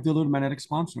 Mike Dillard Magnetic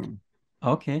Sponsoring.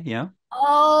 Okay, yeah.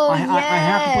 Oh, I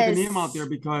have to put the name out there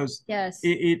because that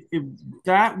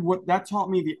taught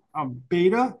me the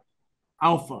beta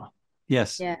alpha.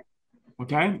 Yes. Yeah.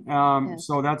 Okay.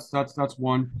 So that's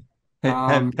one.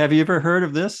 Have you ever heard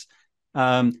of this?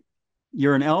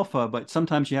 You're an alpha, but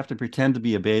sometimes you have to pretend to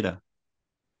be a beta.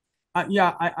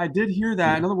 I did hear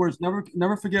that. In other words,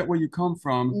 never forget where you come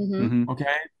from.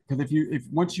 Okay, because if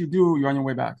once you do, you're on your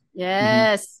way back.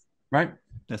 Yes. Right.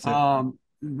 That's it.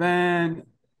 Then,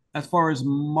 as far as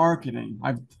marketing,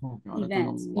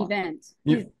 events.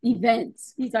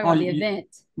 He's talking about the event.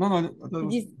 No.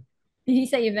 Did he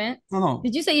say event? No.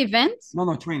 Did you say event?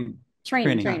 No. Training.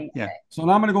 Training. Yeah. Okay. So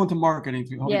now I'm going to go into marketing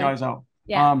to help you guys out.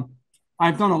 Yeah.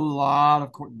 I've done a lot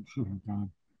of courses. Oh my God.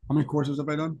 How many courses have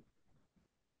I done?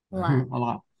 A lot. A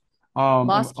lot.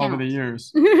 Lost over count. the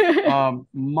years.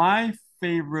 My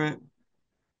favorite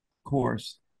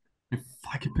course, if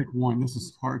I could pick one, this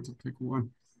is hard to pick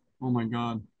one. Oh my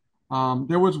God.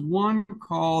 There was one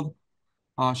called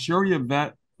Sherry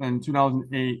Yvette in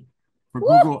 2008 for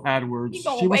Google AdWords.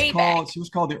 She was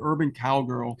called the Urban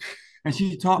Cowgirl, and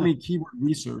she taught me keyword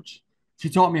research. She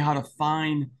taught me how to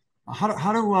find how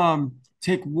to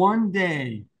take one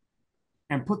day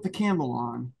and put the candle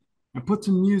on and put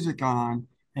some music on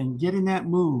and get in that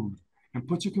mood and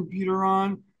put your computer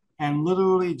on and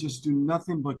literally just do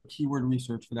nothing but keyword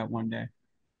research for that one day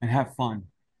and have fun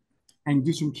and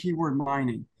do some keyword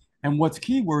mining. And what's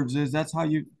keywords is that's how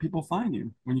people find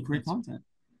you when you create content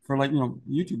for YouTube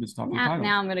and stuff. Now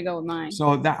I'm going to go with mine.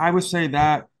 So that I would say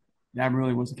that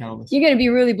really was the catalyst. You're going to be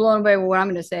really blown away with what I'm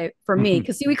going to say for me.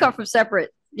 Because see, we come from separate,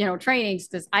 trainings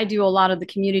because I do a lot of the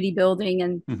community building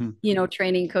and,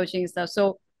 training, coaching and stuff.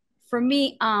 So for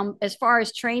me, as far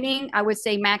as training, I would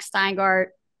say Max Steingart,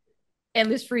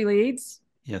 Endless Free Leads.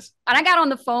 Yes. And I got on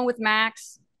the phone with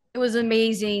Max. It was an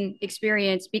amazing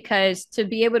experience because to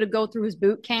be able to go through his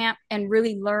boot camp and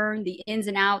really learn the ins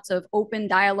and outs of open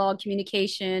dialogue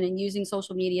communication and using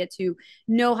social media to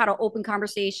know how to open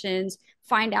conversations,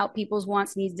 find out people's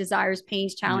wants, needs, desires,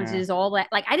 pains, challenges, all that.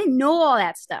 Like I didn't know all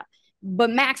that stuff, but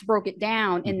Max broke it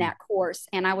down in that course.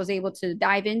 And I was able to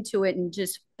dive into it and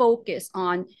just focus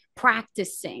on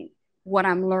practicing what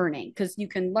I'm learning because you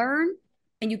can learn.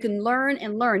 And you can learn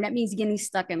and learn. That means getting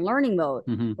stuck in learning mode.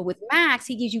 But with Max,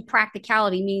 he gives you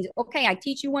practicality, means, okay, I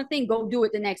teach you one thing, go do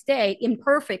it the next day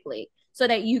imperfectly so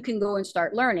that you can go and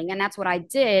start learning. And that's what I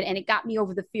did. And it got me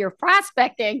over the fear of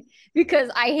prospecting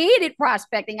because I hated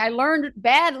prospecting. I learned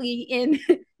badly in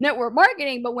network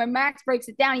marketing, but when Max breaks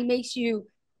it down, he makes you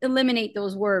eliminate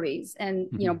those worries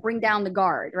and, bring down the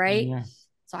guard, right? Yeah.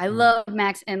 So I love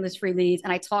Max Endless Free Leads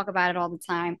and I talk about it all the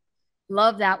time.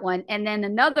 Love that one. And then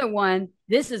another one,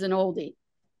 this is an oldie.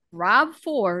 Rob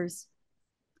Fours.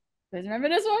 You guys remember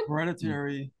this one?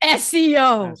 Hereditary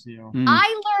SEO.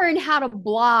 I learned how to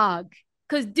blog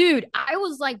because, dude, I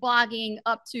was like blogging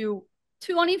up to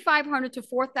 2,500 to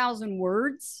 4,000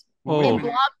 words in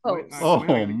blog posts.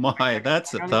 My,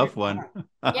 that's a tough one.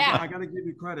 Yeah. I got to give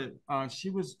you credit.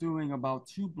 She was doing about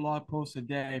 2 blog posts a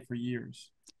day for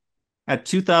years. At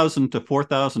 2,000 to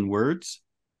 4,000 words?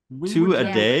 2 a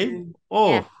day?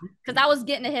 Because I was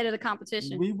getting ahead of the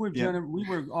competition. We were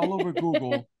all over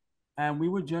Google and we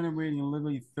were generating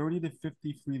literally 30 to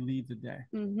 50 free leads a day.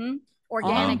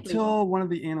 Organically. Until one of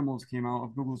the animals came out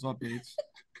of Google's updates,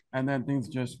 and then things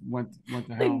just went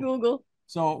to hell. Google.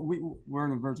 So we're on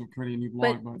the verge of creating a new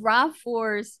blog. But Rob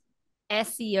Ford's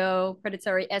SEO,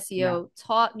 predatory SEO,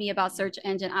 taught me about search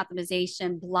engine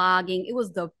optimization, blogging. It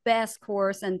was the best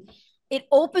course, and it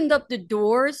opened up the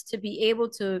doors to be able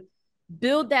to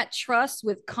build that trust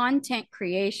with content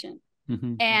creation.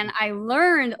 And I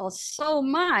learned so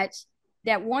much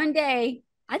that one day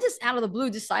I just out of the blue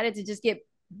decided to just get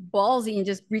ballsy and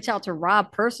just reach out to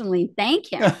Rob personally and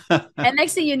thank him. And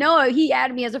next thing you know, he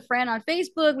added me as a friend on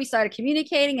Facebook. We started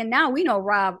communicating, and now we know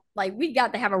Rob, like we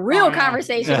got to have a real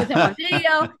conversation with him on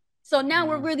video. So now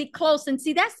we're really close. And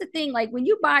see, that's the thing. Like when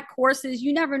you buy courses,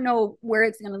 you never know where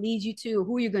it's going to lead you to,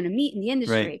 who you're going to meet in the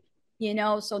industry, you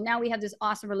know? So now we have this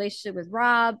awesome relationship with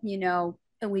Rob, you know,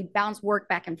 and we bounce work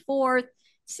back and forth.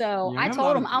 So I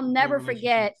told him, I'll never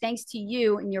forget, thanks to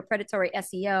you and your predatory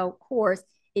SEO course,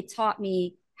 it taught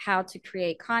me how to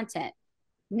create content.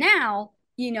 Now,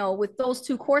 you know, with those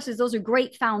two courses, those are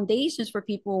great foundations for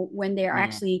people when they're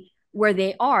actually where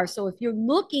they are. So if you're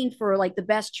looking for like the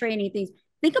best training things,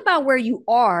 think about where you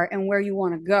are and where you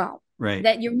want to go. Right.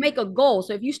 That you make a goal.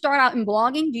 So if you start out in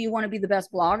blogging, do you want to be the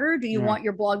best blogger? Do you want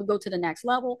your blog to go to the next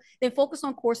level? Then focus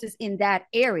on courses in that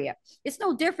area. It's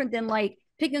no different than like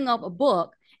picking up a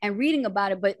book and reading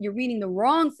about it, but you're reading the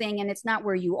wrong thing and it's not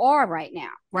where you are right now,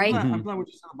 right? I'm glad what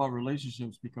you said about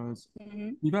relationships, because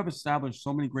we've established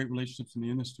so many great relationships in the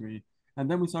industry. And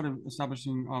then we started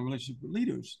establishing relationships with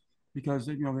leaders because,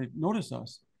 you know, they notice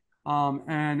us.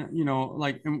 And, you know,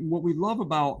 like, and what we love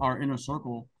about our inner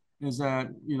circle is that,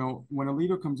 you know, when a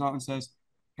leader comes out and says,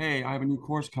 hey, I have a new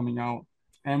course coming out,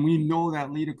 and we know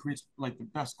that leader creates like the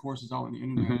best courses out on the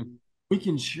internet. We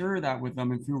can share that with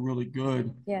them and feel really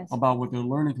good about what they're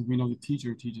learning because we know the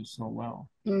teacher teaches so well,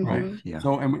 right?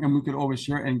 So, and we could always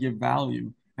share and give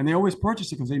value. And they always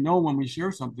purchase it because they know when we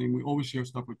share something, we always share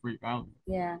stuff with great value.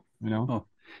 Yeah. You know? Oh,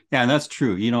 yeah, and that's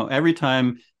true. You know, every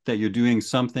time that you're doing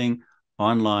something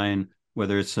online,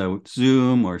 whether it's a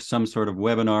Zoom or some sort of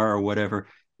webinar or whatever,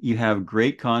 you have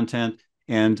great content,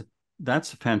 and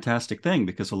that's a fantastic thing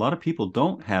because a lot of people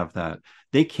don't have that.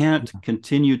 They can't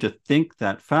continue to think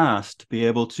that fast to be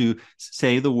able to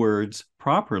say the words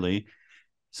properly.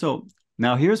 So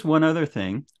now here's one other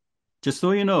thing. Just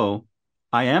so you know,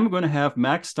 I am going to have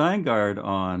Max Steingard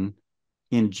on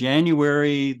in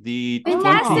January the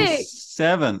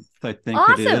 27th, I think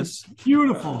it is.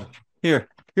 Beautiful. Here's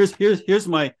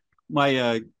my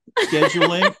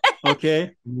scheduling.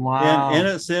 Okay. Wow. And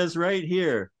it says right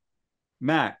here,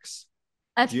 Max.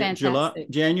 That's fantastic.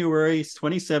 January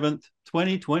 27th,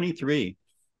 2023.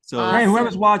 So hey,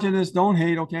 whoever's watching this, don't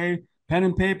hate, okay? Pen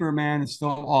and paper, man, it's still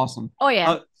awesome. Oh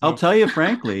yeah. I'll tell you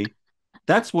frankly,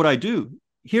 that's what I do.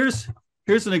 Here's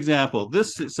an example.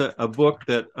 This is a book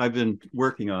that I've been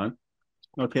working on.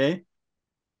 Okay.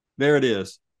 There it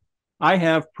is. I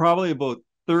have probably about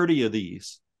 30 of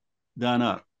these done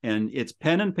up, and it's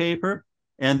pen and paper.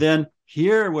 And then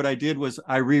here, what I did was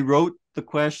I rewrote the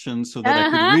questions so that I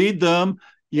could read them,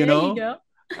 you know.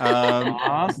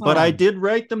 Awesome. But I did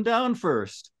write them down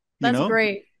first. That's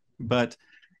great. But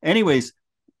anyways,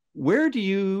 where do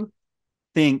you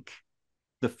think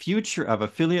the future of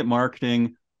affiliate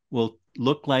marketing will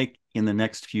look like in the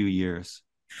next few years?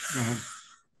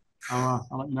 I'll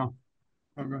let you know.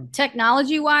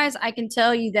 Technology wise, I can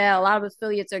tell you that a lot of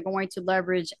affiliates are going to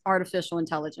leverage artificial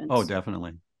intelligence. Oh,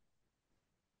 definitely.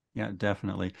 Yeah,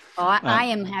 definitely. Oh, I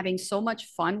am having so much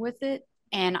fun with it.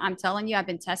 And I'm telling you, I've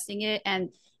been testing it, and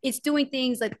it's doing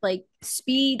things like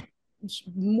speed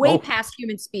way past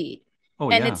human speed.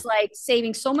 And it's like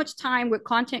saving so much time with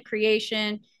content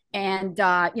creation and,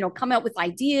 you know, come up with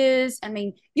ideas. I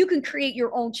mean, you can create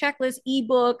your own checklist,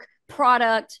 ebook,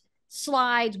 product,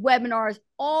 slides, webinars,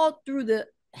 all through the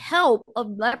help of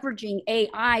leveraging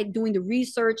AI, doing the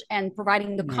research and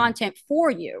providing the content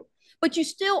for you. But you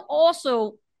still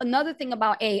also, another thing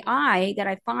about AI that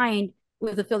I find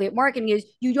with affiliate marketing is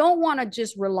you don't want to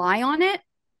just rely on it.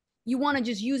 You want to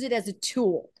just use it as a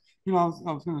tool. You know,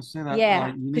 I was going to say that.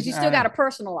 Yeah, because you still got to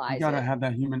personalize. You got to have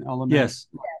that human element. Yes.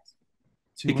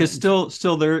 Because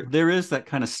still there is that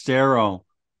kind of sterile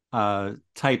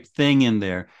type thing in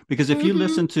there. Because if you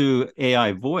listen to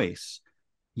AI voice,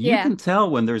 you can tell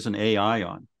when there's an AI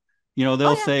on. You know,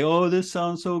 they'll say, "Oh, this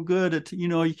sounds so good." You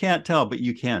know, you can't tell, but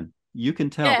you can. You can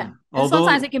tell. Yeah. Although,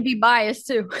 sometimes it can be biased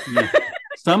too.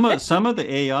 Some of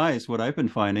the AIs, what I've been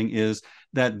finding is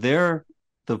that they're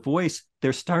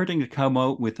starting to come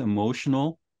out with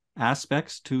emotional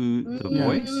aspects to the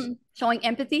voice, showing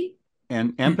empathy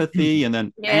and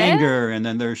then anger, and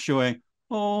then they're showing,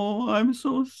 oh, I'm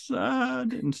so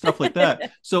sad and stuff like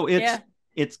that. So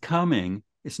it's coming.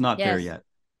 It's not there Yes.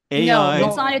 yet. No, AI.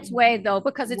 it's on its way though,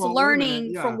 because it's Well, wait a minute,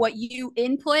 learning yeah. from what you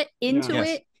input into Yes.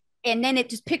 it. And then it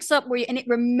just picks up where you, and it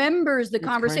remembers the It's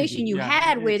conversation crazy. you Yeah,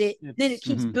 had with it. Then it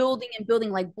keeps Mhm. building and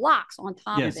building like blocks on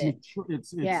top Yes. of it.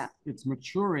 Yeah. It's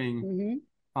maturing.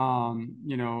 Mm-hmm.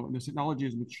 You know, the technology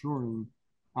is maturing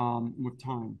with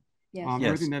time. Yes. Yes.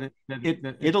 Everything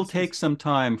that It'll take some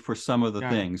time for some of the Yeah.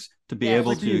 things to be Yeah.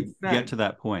 able It's like being to fed. get to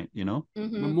that point, you know? the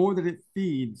Mm-hmm. more that it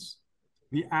feeds,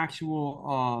 the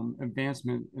actual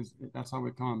advancement is that's how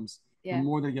it comes. The Yeah.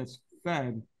 more that it gets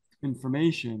fed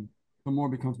information, the more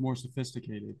it becomes more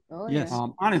sophisticated Oh Yes. yeah.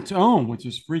 on its own, which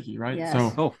is freaky, right? Yes.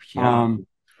 So, Oh, yeah.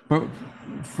 but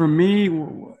for me,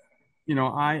 you know,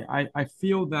 I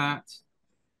feel that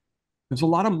there's a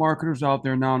lot of marketers out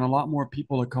there now, and a lot more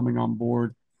people are coming on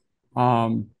board.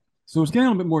 So it's getting a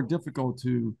little bit more difficult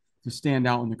to stand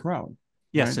out in the crowd,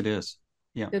 Yes, right? it is.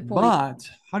 Yeah. Good point. But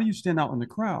how do you stand out in the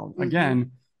crowd? Mhm.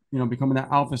 Again, you know, becoming that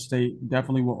alpha state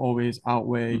definitely will always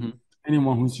outweigh Mhm.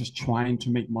 anyone who's just trying to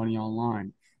make money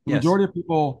online. The Yes. majority of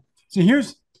people. See,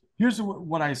 here's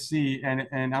what I see, and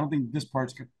I don't think this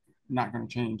part's not going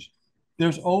to change.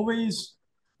 There's always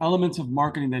elements of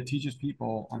marketing that teaches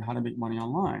people on how to make money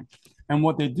online. And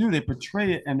what they do, they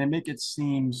portray it and they make it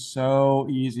seem so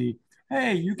easy.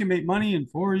 Hey, you can make money in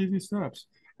 4 easy steps.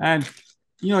 And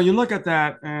you know, you look at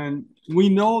that, and we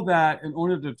know that in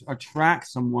order to attract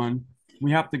someone, we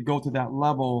have to go to that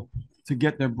level to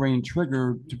get their brain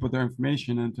triggered to put their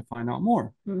information in to find out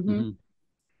more, Mm-hmm. Mhm.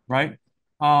 right?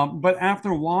 But after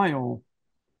a while,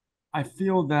 I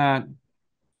feel that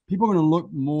people are going to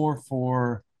look more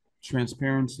for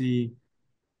transparency,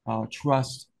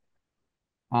 trust.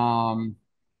 Um,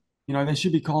 you know, they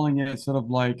should be calling it sort of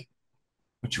like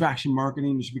attraction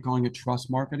marketing. They should be calling it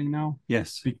trust marketing now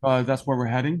Yes. because that's where we're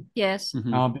heading. Yes.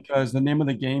 Mhm. Because the name of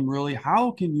the game really,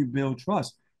 how can you build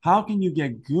trust? How can you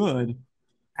get good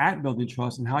at building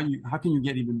trust, and how can you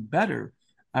get even better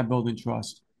at building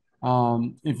trust?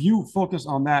 If you focus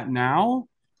on that now,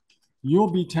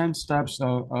 you'll be 10 steps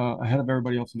ahead of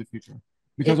everybody else in the future.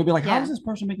 Because they'll be like, how Yeah. is this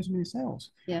person making so many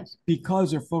sales? Yes. Because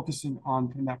they're focusing on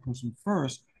putting that person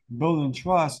first, building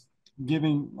trust,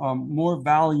 giving more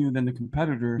value than the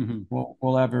competitor Mhm.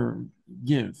 will ever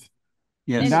give.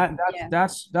 And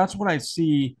Yes. that's what I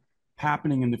see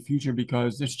happening in the future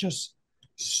because there's just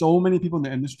so many people in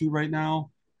the industry right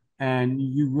now, and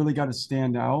you really got to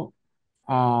stand out.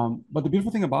 But the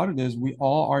beautiful thing about it is we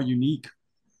all are unique,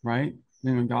 right?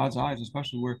 You know, in God's eyes,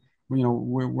 especially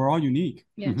we're all unique.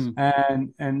 Yes.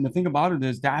 Mhm. And the thing about it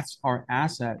is that's our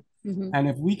asset. Mm-hmm. And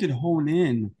if we could hone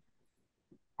in,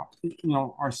 you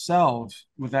know, ourselves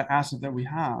with that asset that we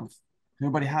have,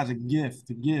 everybody has a gift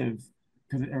to give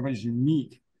because everybody's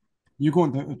unique. You're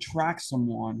going to attract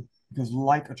someone because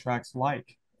like attracts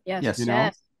like, Yes. Yes. you know?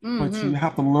 Yes. But Mm-hmm. you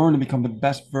have to learn to become the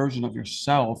best version of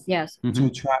yourself Yes. to Mhm.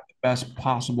 attract the best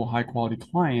possible high quality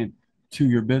client to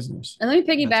your business. And let me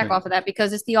That's piggyback right. off of that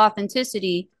because it's the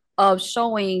authenticity of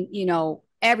showing, you know,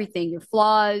 everything, your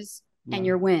flaws and Yeah.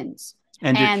 your wins.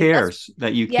 And your And cares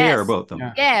that you care yes. about them.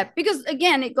 Yeah. Yeah, because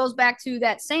again, it goes back to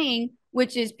that saying,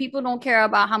 which is people don't care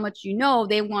about how much you know,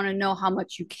 they want to know how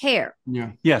much you care.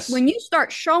 Yeah. Yes. When you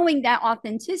start showing that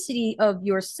authenticity of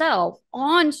yourself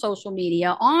on social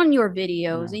media, on your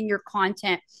videos, Yeah. in your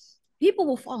content, people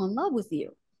will fall in love with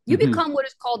you. You Mhm. become what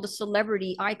is called the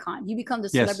celebrity icon. You become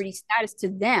the Yes. celebrity status to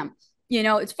them. You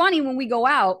know, it's funny when we go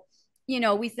out, you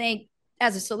know, we think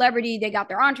as a celebrity, they got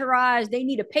their entourage, they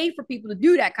need to pay for people to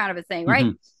do that kind of a thing, right?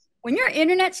 Mhm. When you're an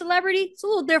internet celebrity, it's a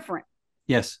little different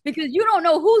Yes. because you don't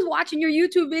know who's watching your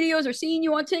YouTube videos or seeing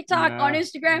you on TikTok, on Yeah.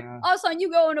 Instagram. Yeah. All of a sudden, you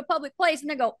go in a public place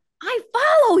and they go, I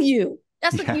follow you.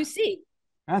 That's what Yeah. you see.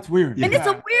 That's weird. Yeah. And it's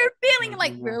a Yeah. weird feeling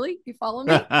like, Yeah. really? You follow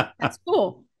me? That's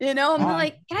cool. You know, I'm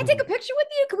like, can I take a picture with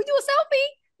you? Can we do a selfie?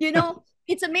 You know,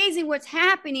 it's amazing what's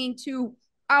happening to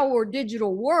our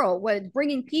digital world, where it's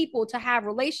bringing people to have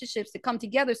relationships to come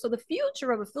together. So the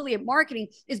future of affiliate marketing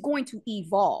is going to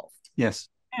evolve. Yes.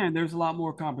 And there's a lot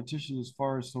more competition as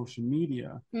far as social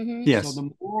media. Mm-hmm. Yes. So the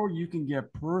more you can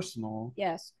get personal,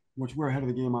 Yes. which we're ahead of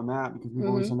the game on that because we've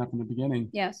always done that from the beginning,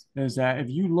 Yes. is that if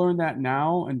you learn that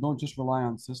now and don't just rely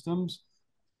on systems,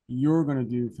 you're going to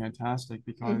do fantastic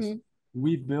because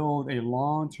we build a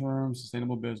long-term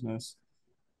sustainable business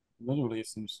literally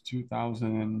since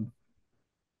 2000 and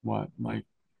what, like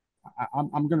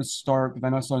I'm going to start because I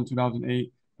know I started in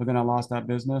 2008, but then I lost that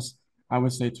business. I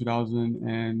would say 2000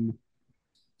 and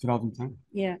 2010.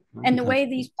 Yeah. And the way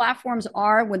these platforms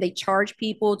are, when they charge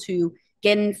people to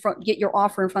get your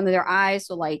offer in front of their eyes,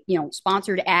 so like, you know,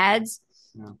 sponsored ads,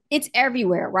 It's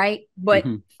everywhere, right? But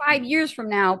Mm-hmm. 5 years from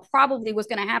now, probably what's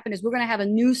going to happen is we're going to have a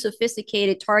new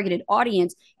sophisticated targeted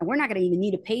audience, and we're not going to even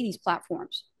need to pay these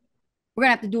platforms. We're going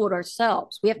to have to do it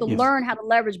ourselves. We have to Yes. learn how to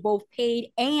leverage both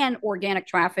paid and organic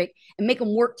traffic and make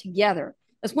them work together.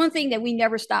 That's one thing that we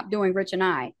never stopped doing, Rich and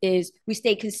I, is we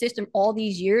stayed consistent all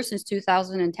these years since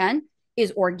 2010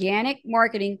 is organic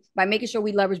marketing by making sure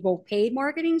we leverage both paid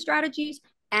marketing strategies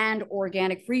and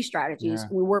organic free strategies. Yeah.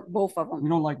 We work both of them. We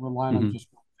don't like relying on just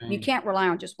one thing. You can't rely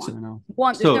on just one. know.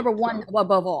 There's never one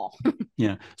above all.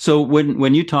 Yeah. So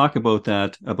when you talk about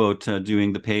that, about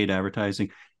doing the paid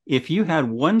advertising, if you had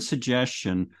one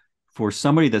suggestion for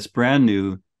somebody that's brand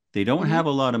new, they don't have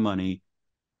a lot of money,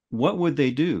 what would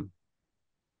they do?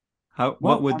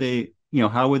 What would they,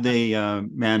 how would they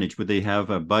manage? Would they have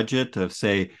a budget of,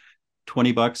 say,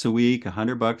 $20 a week,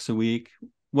 $100 a week?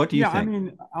 What do you think? I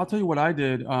mean, I'll tell you what I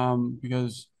did,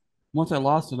 because once I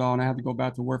lost it all and I had to go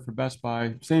back to work for Best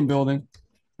Buy, same building,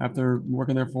 after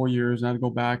working there 4 years, and I had to go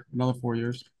back another 4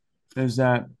 years, is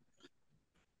that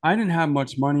I didn't have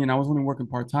much money and I was only working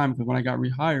part-time because when I got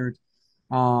rehired,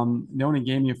 they only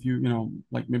gave me a few,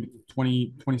 like maybe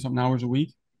 20 something hours a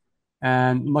week.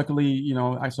 And luckily,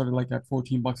 I started like at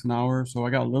 $14 an hour. So I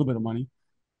got a little bit of money.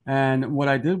 And what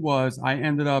I did was I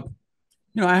ended up,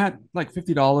 I had like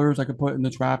 $50 I could put in the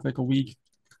traffic a week,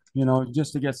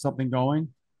 just to get something going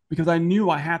because I knew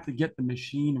I had to get the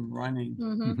machine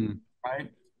running.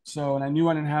 Right. So, and I knew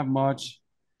I didn't have much.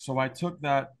 So I took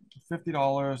that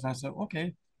 $50 and I said,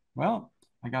 okay, well,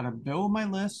 I got to build my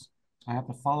list. I have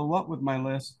to follow up with my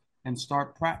list and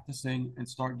start practicing and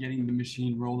start getting the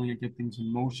machine rolling and get things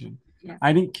in motion. Yeah.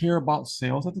 I didn't care about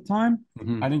sales at the time.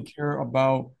 Mm-hmm. I didn't care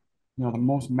about, the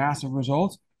most massive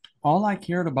results. All I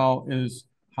cared about is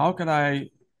how could I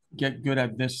get good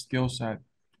at this skill set,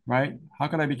 right? How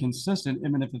could I be consistent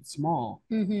even if it's small?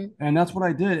 And that's what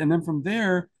I did. And then from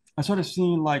there, I started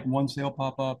seeing like one sale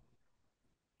pop up,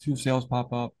 two sales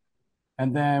pop up.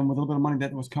 And then with a little bit of money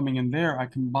that was coming in there, I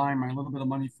combined my little bit of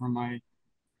money from my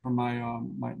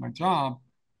job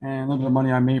and a little bit of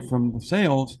money I made from the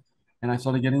sales. And I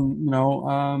started getting,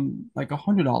 like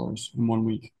 $100 in 1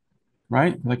 week,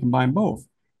 right? I combined both.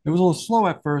 It was a little slow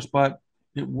at first, but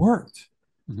it worked.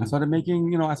 I started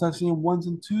making, I started seeing ones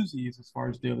and twosies as far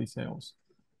as daily sales.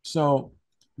 So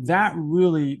that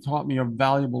really taught me a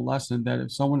valuable lesson that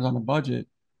if someone's on a budget,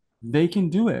 they can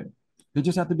do it. They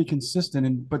just have to be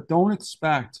consistent but don't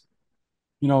expect,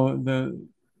 the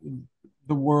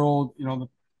world,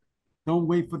 don't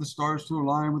wait for the stars to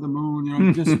align with the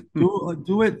moon, just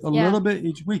do it a little bit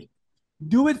each week.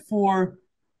 Do it for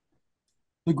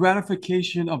the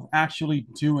gratification of actually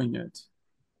doing it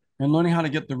and learning how to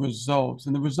get the results.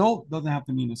 And the result doesn't have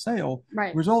to mean a sale.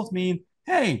 Right. Results mean,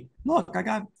 hey, look, I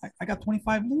got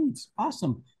 25 leads.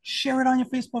 Awesome. Share it on your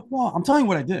Facebook wall. I'm telling you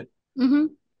what I did.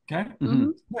 Okay.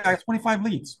 I got 25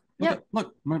 leads.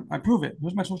 Look, I prove it.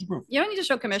 Here's my social proof. You don't need to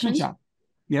show commissions. Screenshot.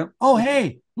 Yep. Oh,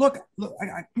 hey, look,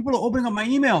 people are opening up my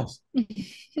emails.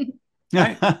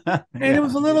 Right? And it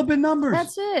was a little bit numbers.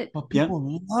 That's it. But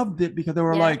people loved it because they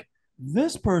were like,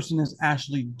 this person is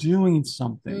actually doing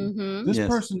something. This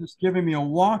person is giving me a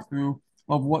walkthrough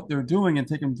of what they're doing and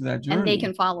taking them to that journey. And they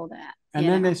can follow that. And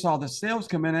then they saw the sales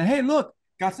come in and, hey, look,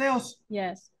 got sales.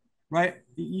 Yes. Right?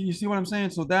 You see what I'm saying?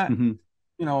 So that,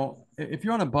 if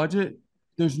you're on a budget,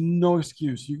 there's no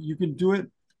excuse. You can do it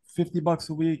 $50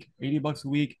 a week, $80 a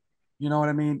week. You know what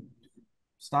I mean?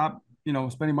 Stop,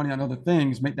 spending money on other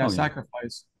things, make that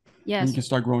sacrifice. Yes. And you can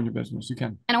start growing your business. You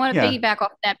can. And I want to piggyback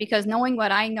off that because knowing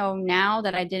what I know now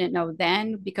that I didn't know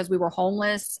then because we were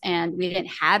homeless and we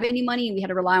didn't have any money and we had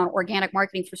to rely on organic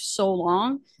marketing for so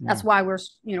long. That's why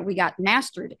we got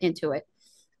mastered into it.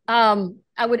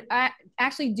 I would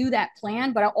actually do that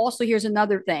plan, but here's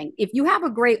another thing. If you have a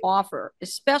great offer,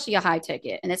 especially a high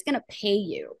ticket, and it's going to pay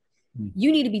you,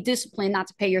 you need to be disciplined not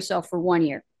to pay yourself for 1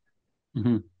 year.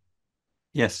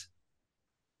 Yes.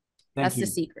 That's the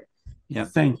secret. Yeah.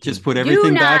 Just put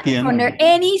everything back in. Under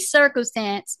any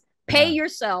circumstance, pay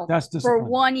yourself for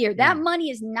 1 year. That money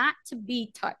is not to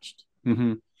be touched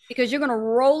because you're going to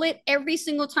roll it every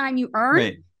single time you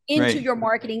earn into your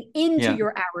marketing, into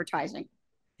your advertising.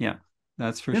 Yeah,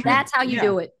 that's for sure. That's how you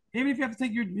do it. Even if you have to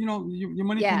take your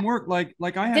money from work, like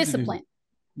I have discipline. To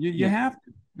do. You have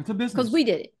to. It's a business. Because we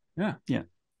did it. Yeah. It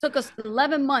took us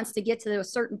 11 months to get to a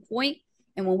certain point,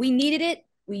 and when we needed it,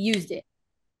 we used it.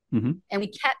 And we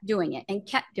kept doing it and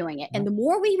kept doing it. And the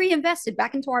more we reinvested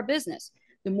back into our business,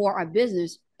 the more our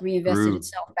business reinvested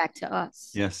itself back to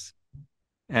us. Yes.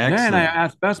 Excellent. Then I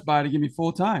asked Best Buy to give me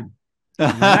full time.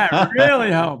 That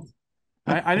really helped.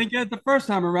 I didn't get it the first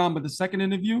time around, but the second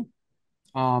interview,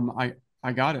 I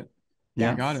got it.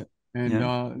 Yeah, I got it.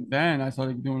 And then I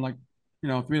started doing like,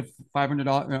 $300 to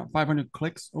 $500, 500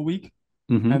 clicks a week.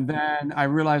 Mm-hmm. And then I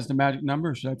realized the magic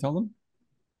number. Should I tell them?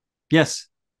 Yes.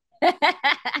 If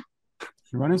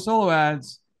you're running solo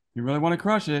ads, you really want to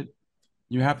crush it,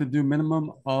 you have to do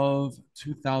minimum of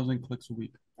 2,000 clicks a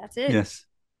week. That's it. Yes.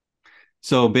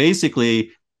 So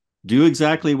basically, do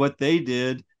exactly what they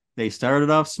did. They started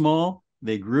off small,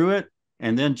 they grew it,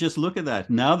 and then just look at that.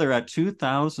 Now they're at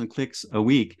 2,000 clicks a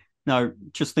week. Now,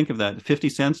 just think of that, 50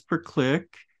 cents per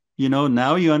click.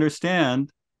 Now you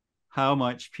understand how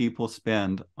much people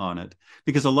spend on it.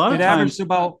 Because a lot of times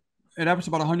it averaged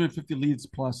about 150 leads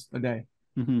plus a day.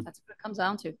 Mm-hmm. That's what it comes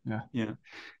down to. Yeah.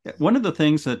 One of the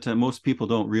things that most people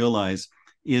don't realize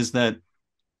is that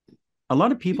a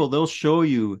lot of people, they'll show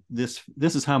you this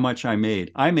is how much I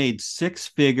made. I made 6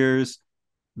 figures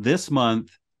this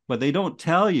month, but they don't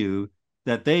tell you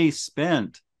that they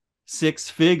spent 6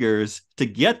 figures to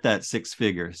get that 6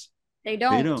 figures. They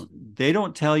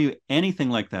don't tell you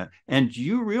anything like that. And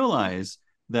you realize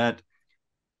that,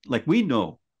 like, we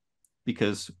know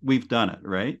because we've done it,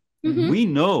 right? Mm-hmm. We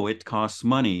know it costs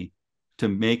money to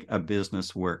make a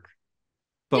business work.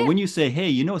 But when you say, hey,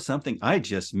 you know something, I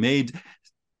just made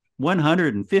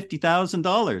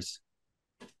 $150,000.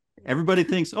 Everybody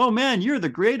thinks, oh man, you're the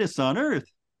greatest on earth.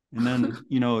 And then,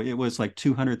 it was like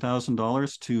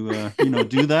 $200,000 to,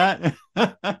 do that.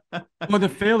 Well, the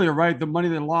failure, right? The money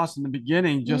they lost in the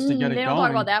beginning just to get it going. They don't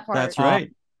talk about that part. That's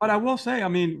right. But I will say, I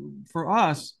mean, for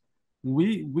us,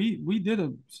 we did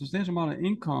a substantial amount of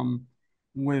income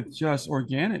with just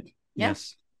organic.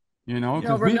 Yes.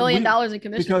 Over $1 million in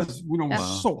commission. Because we're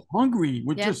so hungry.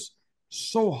 We're just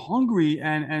so hungry,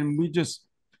 and we just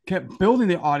kept building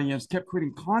the audience, kept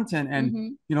creating content,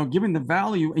 and giving the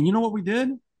value. And you know what we did?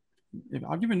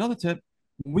 I'll give you another tip.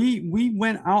 We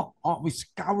went out, we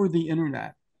scoured the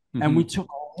internet, and we took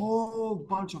a whole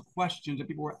bunch of questions that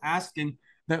people were asking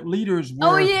that leaders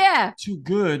were too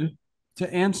good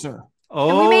to answer.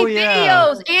 And we made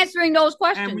videos answering those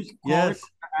questions. And we called it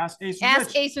Ask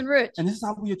Ace and Rich. And this is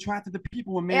how we attracted the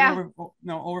people and made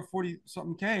over 40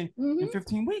 something K in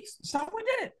 15 weeks. That's how we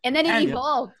did it. And then it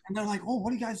evolved. And they're like, oh,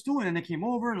 what are you guys doing? And they came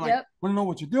over and like, want to know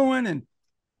what you're doing. And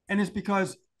it's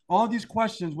because all these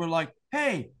questions were like,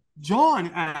 hey,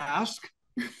 John asked.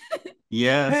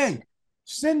 Yes. Hey,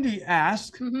 Cindy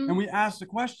asked. And we asked the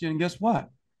question. And guess what?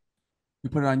 We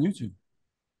put it on YouTube.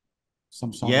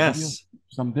 Some saw videos,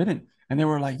 some didn't. And they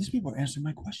were like, these people are answering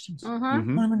my questions. They don't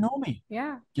even know me.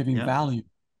 Yeah. Giving value.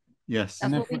 Yes.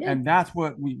 And that's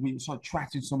what we saw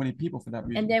attracting so many people for that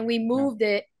reason. And then we moved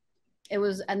it. It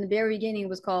was in the very beginning, it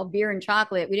was called Beer and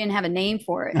Chocolate. We didn't have a name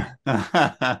for it.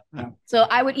 So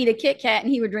I would eat a Kit Kat and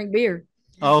he would drink beer.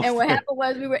 And what happened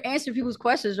was we were answering people's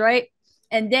questions, right?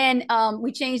 And then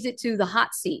we changed it to the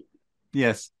Hot Seat.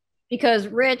 Yes. Because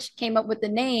Rich came up with the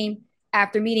name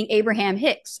after meeting Abraham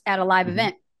Hicks at a live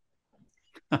event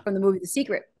from the movie The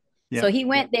Secret. So he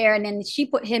went there and then she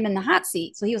put him in the hot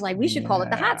seat. So he was like, we should call it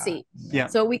the hot seat. Yeah.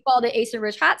 So we called it Ace and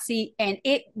Rich Hot Seat, and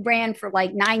it ran for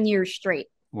like 9 years straight.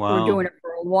 Wow. We were doing it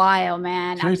for a while,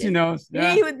 man. Tracy knows.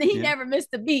 Yeah. He never missed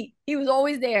a beat. He was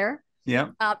always there.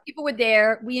 Yeah. People were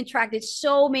there. We attracted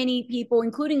so many people,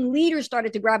 including leaders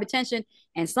started to grab attention,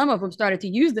 and some of them started to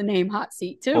use the name Hot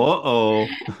Seat too.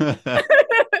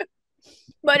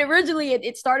 But originally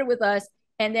it started with us.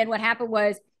 And then what happened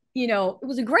was, it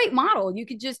was a great model. You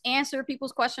could just answer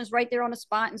people's questions right there on the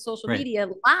spot in social media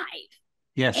live.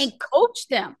 Yes. And coach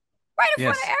them right in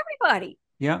front of everybody.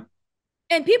 Yeah.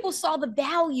 And people saw the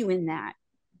value in that.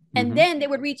 And then they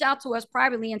would reach out to us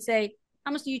privately and say,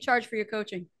 how much do you charge for your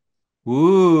coaching?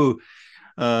 Ooh,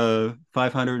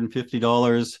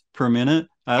 $550 per minute.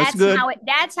 That's good.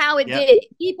 That's how it did.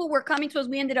 People were coming to us.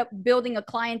 We ended up building a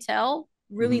clientele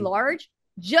really large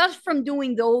just from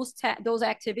doing those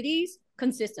activities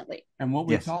consistently. And what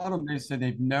we taught them, they said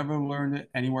they've never learned it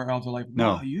anywhere else. They're like,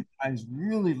 wow, you guys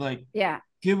really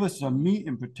give us some meat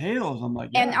and potatoes. I'm like,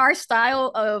 and our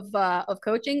style of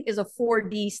coaching is a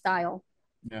 4D style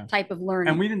type of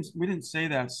learning. And we didn't say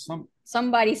that.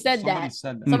 Somebody said that.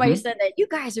 Somebody said that you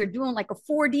guys are doing like a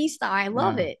 4D style. I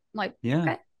love it. I'm like,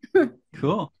 okay.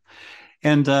 Cool.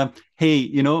 And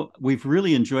hey, we've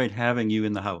really enjoyed having you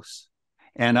in the house,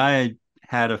 and I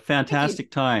had a fantastic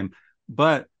time.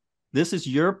 But this is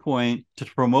your point to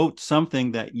promote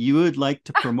something that you would like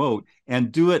to promote,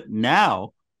 and do it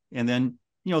now. And then,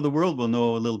 the world will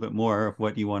know a little bit more of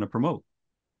what you want to promote.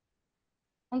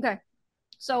 Okay.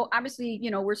 So obviously,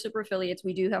 we're super affiliates.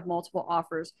 We do have multiple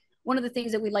offers. One of the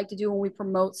things that we like to do when we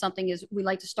promote something is we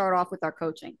like to start off with our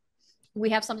coaching.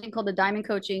 We have something called the Diamond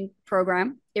Coaching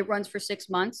Program. It runs for 6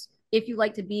 months. if you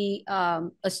like to be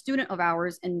a student of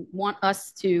ours and want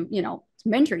us to,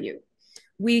 mentor you,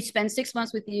 we spend 6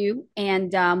 months with you,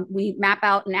 and we map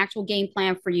out an actual game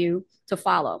plan for you to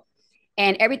follow,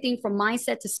 and everything from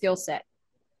mindset to skill set,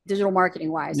 digital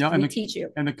marketing wise. Yeah, we teach you.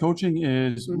 And the coaching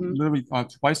is literally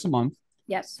twice a month.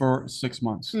 Yes. For 6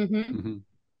 months. Mm-hmm.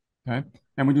 Okay.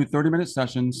 And we do 30-minute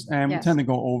sessions, and we tend to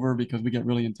go over because we get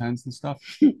really intense and stuff.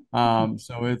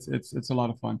 So it's a lot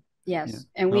of fun. Yes.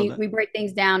 Yeah. And we break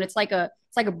things down. It's like a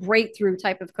breakthrough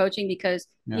type of coaching because,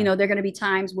 there are going to be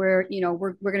times where,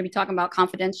 we're going to be talking about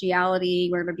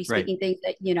confidentiality. We're going to be speaking things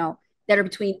that, that are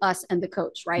between us and the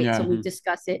coach. Right. Yeah. So we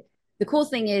discuss it. The cool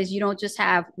thing is you don't just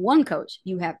have one coach,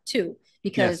 you have two,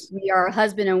 because we are a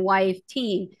husband and wife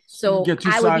team. So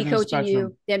I would be coaching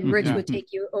you, then Rich would take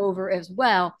you over as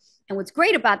well. And what's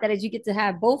great about that is you get to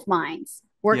have both minds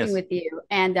working with you.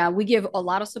 And we give a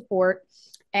lot of support.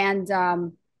 And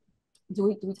do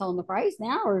we tell them the price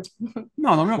now, or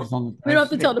no, we're not telling the price. We don't have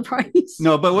to tell the price.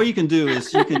 No, but what you can do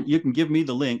is you can give me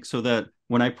the link so that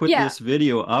when I put this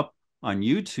video up on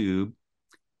YouTube,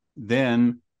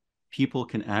 then people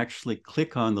can actually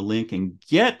click on the link and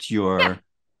get your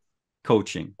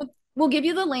coaching. We'll give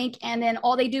you the link, and then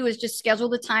all they do is just schedule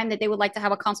the time that they would like to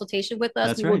have a consultation with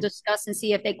us. We will discuss and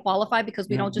see if they qualify, because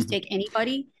we don't just take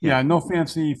anybody. Yeah, no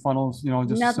fancy funnels,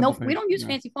 just no, we don't use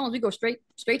fancy funnels. We go straight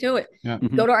to it. Yeah.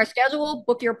 Go to our schedule,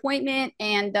 book your appointment,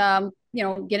 and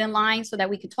get in line so that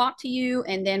we can talk to you.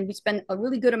 And then we spend a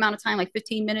really good amount of time, like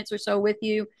 15 minutes or so with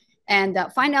you, and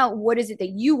find out what is it that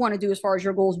you want to do as far as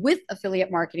your goals with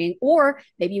affiliate marketing, or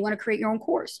maybe you want to create your own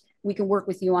course. We can work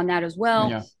with you on that as well.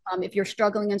 Yeah. If you're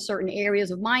struggling in certain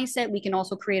areas of mindset, we can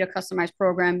also create a customized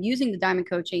program using the diamond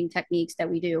coaching techniques that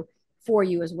we do for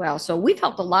you as well. So we've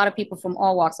helped a lot of people from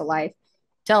all walks of life.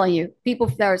 Telling you, people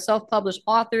that are self-published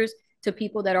authors to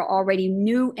people that are already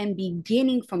new and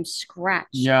beginning from scratch.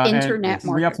 Yeah, internet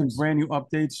marketers. We have some brand new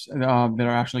updates that are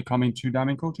actually coming to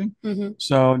diamond coaching.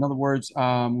 So in other words,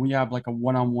 we have like a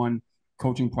one-on-one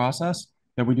coaching process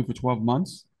that we do for 12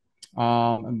 months.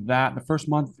 That the first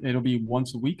month it'll be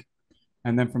once a week,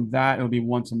 and then from that it'll be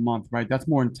once a month. Right? That's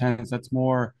more intense. That's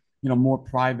more more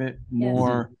private,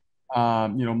 more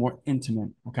more intimate.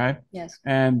 Okay. Yes.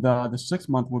 And the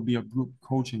 6-month would be a group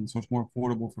coaching, so it's more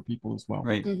affordable for people as well.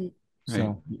 Right.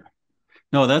 So yeah.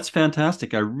 No, that's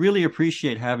fantastic. I really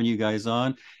appreciate having you guys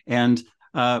on. And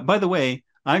by the way,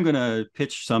 I'm going to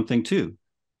pitch something too.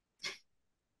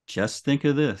 Just think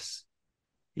of this: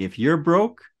 if you're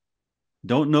broke,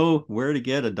 don't know where to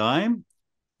get a dime,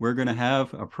 we're going to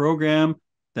have a program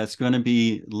that's going to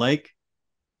be like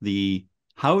the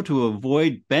How to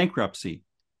Avoid Bankruptcy.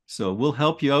 So we'll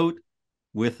help you out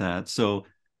with that. So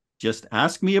just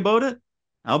ask me about it.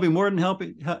 I'll be more than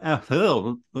helping.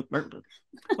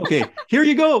 Okay, here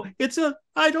you go. It's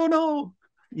I don't know.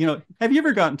 Have you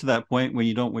ever gotten to that point when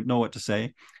you don't know what to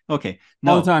say? Okay.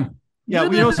 No. All the time.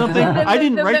 Yeah, something. I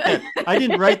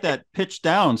didn't write that pitch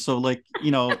down. So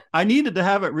I needed to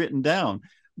have it written down.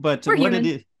 But what it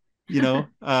is,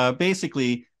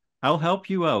 basically, I'll help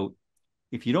you out.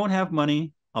 If you don't have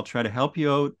money, I'll try to help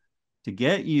you out to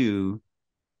get you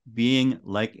being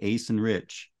like Ace and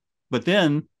Rich. But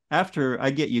then after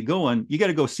I get you going, you got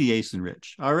to go see Ace and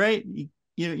Rich. All right.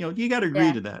 You got to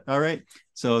agree to that. All right.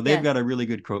 So they've got a really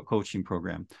good coaching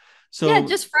program. So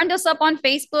just friend us up on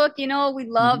Facebook. We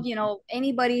love,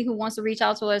 anybody who wants to reach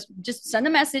out to us, just send a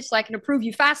message so I can approve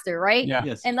you faster. Right. Yeah.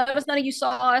 Yes. And let us know that you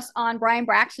saw us on Bryan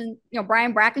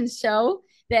Bracken's show,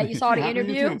 that you saw the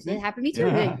interview. It happened to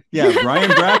me too. Yeah.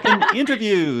 Bryan Bracken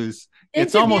interviews.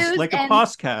 It's almost like a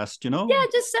podcast, Yeah,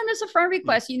 just send us a friend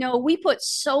request. We put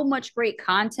so much great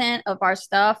content of our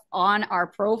stuff on our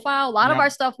profile. A lot of our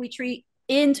stuff we treat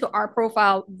into our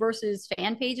profile versus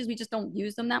fan pages. We just don't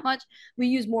use them that much. We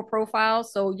use more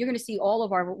profiles. So you're going to see all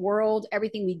of our world,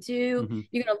 everything we do.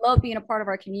 You're going to love being a part of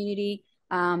our community.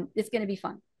 It's going to be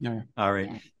fun. Yeah. All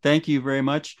right. Yeah. Thank you very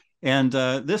much. And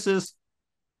this is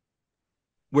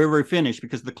where we're finished,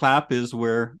 because the clap is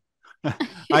where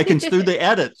I can do the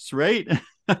edits, right?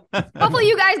 Hopefully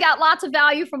you guys got lots of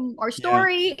value from our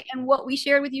story and what we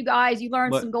shared with you guys. You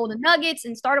learned some golden nuggets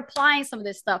and start applying some of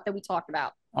this stuff that we talked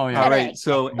about. Oh, yeah. All right.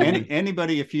 So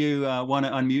anybody, if you want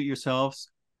to unmute yourselves,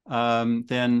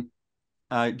 then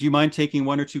do you mind taking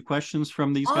one or two questions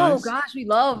from these guys? Oh, gosh, we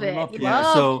love it. We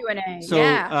love Q&A.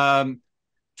 So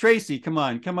Tracy, come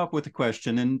up with a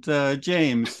question. And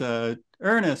James,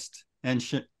 Ernest, and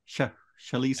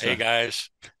Shalisa. Hey, guys.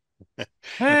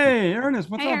 Hey, Ernest,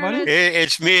 what's up, buddy?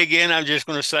 It's me again. I'm just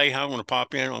going to say how I'm going to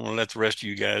pop in. I'm going to let the rest of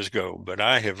you guys go. But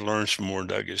I have learned some more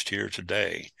nuggets here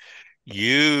today.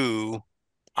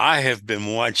 I have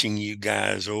been watching you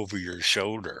guys over your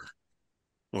shoulder.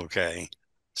 Okay.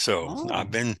 So Oh.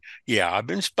 I've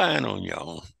been spying on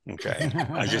y'all. Okay.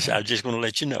 I just want to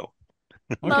let you know.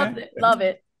 Love Okay. it. Love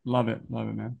it. Love it,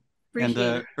 man. And Appreciate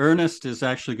it. Ernest is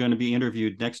actually going to be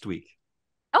interviewed next week.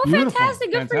 Oh, Beautiful.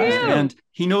 fantastic. Good for Fantastic. you. And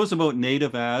he knows about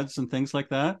native ads and things like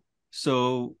that.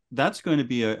 So that's going to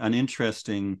be an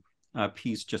interesting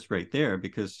piece just right there,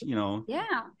 because, you know, Yeah.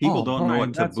 people don't know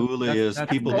Bryan, what taboola is. that's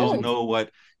People don't gold. know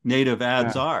what native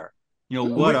ads Yeah. are. You know,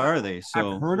 Mm. what are they? I've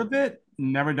So heard of it,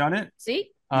 never done it.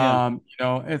 See? Yeah. You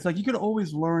know, it's like you could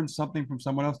always learn something from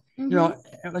someone else. Mhm. You know,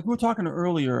 like we were talking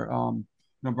earlier, you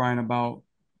know, Bryan, about,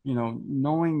 you know,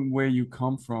 knowing where you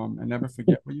come from and never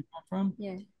forget where you come from.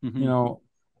 Yeah. Mhm. You know,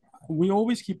 we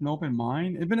always keep an open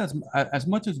mind. Even as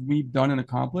much as we've done and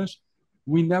accomplished,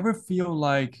 we never feel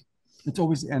like it's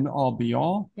always end all be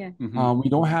all. Yeah. Mhm. We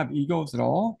don't have egos at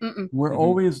all. Mm-mm. We're Mhm.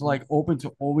 always like open to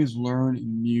always learn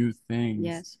new things.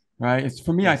 Yes. Right. It's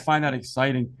for me, I find that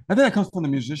exciting. I think that comes from the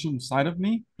musician side of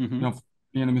me, Mhm. you know,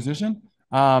 being a musician.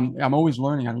 I'm always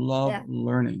learning. I love Yeah.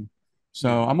 learning.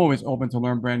 So I'm always open to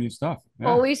learn brand new stuff. Yeah.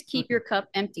 Always keep your cup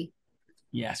empty.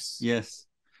 Yes. Yes.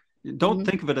 Don't Mhm.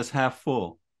 think of it as half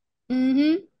full.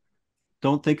 Mm-hmm.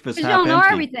 Don't think of it as Because you half don't know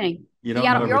empty. everything. You don't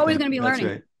know You're always everything. going to be That's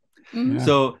learning. right. Mhm. Yeah.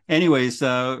 So, anyways,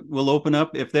 we'll open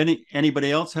up. If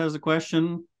anybody else has a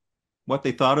question, what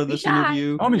they thought of Be this shy.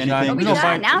 interview, Don't be shy. anything, Don't be We don't shy.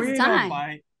 bite. Now's the We don't time.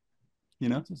 bite. you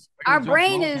know. Our Jump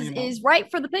brain rope, is came up. is ripe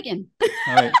for the picking.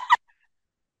 All right.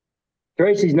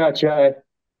 Tracy's not shy.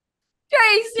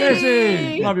 Tracy,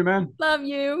 Tracy, love you, man. love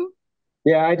you.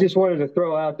 Yeah, I just wanted to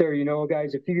throw out there, you know,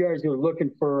 guys, if you guys are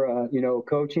looking for, you know,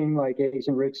 coaching, like Ace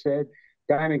and Rich said,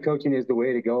 diamond coaching is the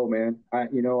way to go, man. I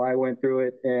went through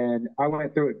it, and I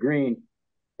went through it green.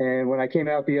 And when I came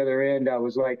out the other end, I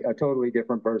was like a totally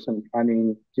different person. I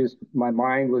mean, just my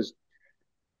mind was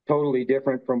totally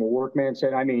different from a workman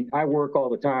said. I mean, I work all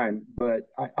the time, but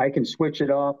I can switch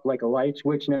it off like a light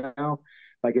switch now.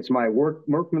 Like it's my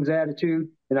workman's attitude,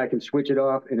 and I can switch it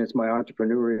off, and it's my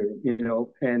entrepreneurial, you know.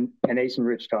 And Ace and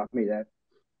Rich taught me that.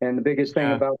 And the biggest thing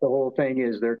Yeah. about the whole thing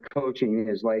is their coaching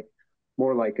is like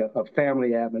more like a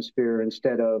family atmosphere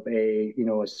instead of a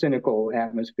cynical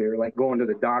atmosphere, like going to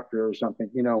the doctor or something.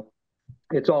 You know,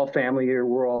 it's all family here.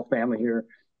 We're all family here.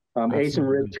 Ace and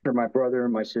Absolutely. Rich are my brother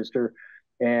and my sister,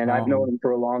 and I've known them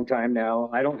for a long time now.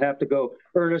 I don't have to go,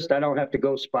 Ernest, I don't have to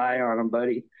go spy on them,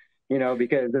 buddy, you know,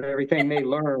 because everything they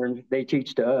learn, they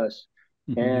teach to us.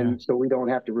 And so we don't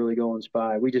have to really go and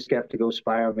spy. We just have to go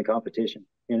spy on the competition,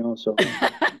 you know. So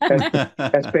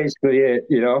that's basically it,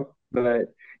 you know.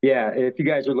 But yeah, if you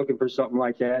guys are looking for something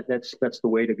like that, that's the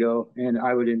way to go, and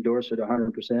I would endorse it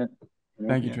 100%. You know?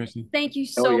 Thank you, Tracy. Thank you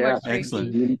so yeah. much, Tracy.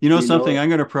 Excellent. You know You something? know I'm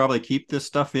going to probably keep this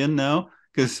stuff in now,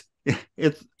 because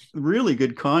it's really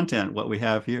good content what we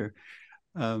have here.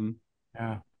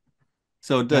 Yeah.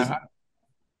 So does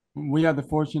We had the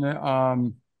fortunate,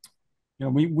 you know,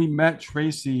 we met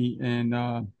Tracy in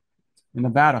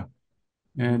Nevada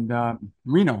and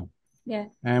Reno, Yeah.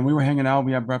 and we were hanging out.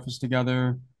 We had breakfast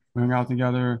together. We hung out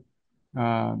together.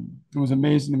 It was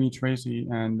amazing to meet Tracy,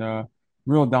 and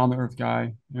real down to earth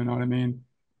guy. You know what I mean?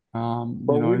 You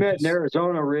Well, know, we it met in just,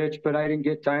 Arizona, Rich, but I didn't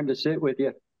get time to sit with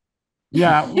you.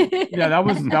 yeah, yeah, that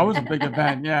was a big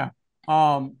event. Yeah.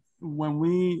 When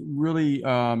we really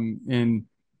in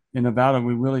Nevada,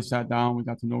 we really sat down. We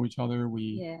got to know each other.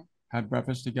 We Yeah. had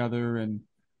breakfast together, and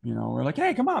you know, we're like,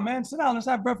 hey, come on, man, sit down. Let's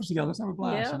have breakfast together. Let's have a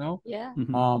blast. Yeah. You know. Yeah.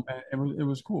 And it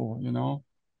was cool. You know.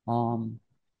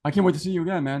 I can't wait to see you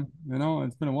again, man. You know,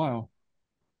 it's been a while.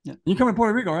 Yeah. You come to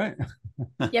Puerto Rico, right?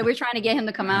 Yeah, we're trying to get him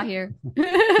to come out here.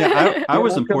 yeah, I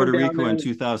was I'm in Puerto coming down Rico in there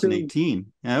 2018.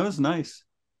 Yeah, it was nice.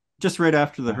 Just right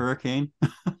after the hurricane.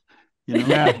 You know?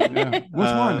 Yeah. Which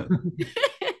one?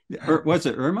 Was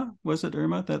it Irma? Was it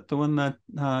Irma, that the one that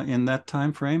in that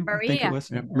time frame? I think it Maria. was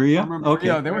Yeah. Maria. Remember Okay,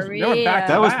 Maria? They were back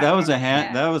to Maria. that was a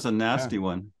Yeah. that was a nasty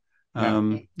one.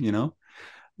 Yeah. You know.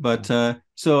 But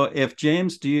so if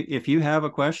James, if you have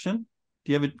a question,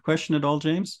 do you have a question at all,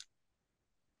 James?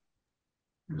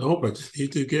 Nope, I just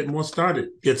need to get started.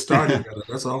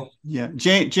 That's all. Yeah,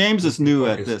 James is new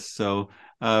at this, so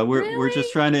we're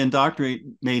just trying to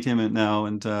indoctrinate him now,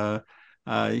 and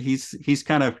he's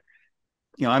kind of,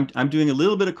 you know, I'm doing a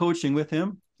little bit of coaching with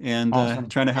him, and Awesome.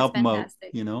 trying to help him out,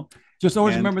 fantastic. you know. Just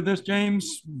always remember this,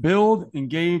 James: build,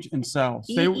 engage, and sell.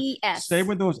 EES. Stay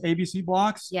with those ABC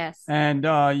blocks. Yes. And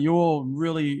you'll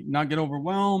really not get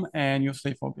overwhelmed, and you'll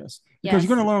stay focused because Yes.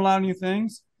 you're going to learn a lot of new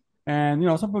things. And you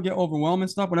know, some people get overwhelmed and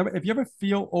stuff. If you ever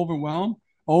feel overwhelmed,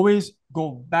 always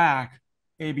go back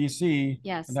ABC.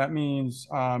 Yes. And that means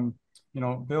you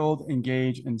know, build,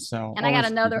 engage, and sell. And Always I got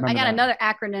remember that. another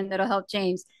acronym that'll help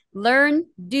James. Learn,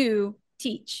 do,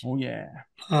 teach. Oh yeah.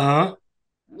 Uh-huh.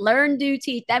 Learn, do,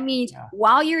 teach. That means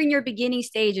while you're in your beginning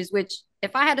stages, which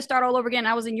if I had to start all over again,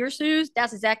 I was in your shoes,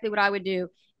 that's exactly what I would do.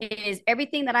 Is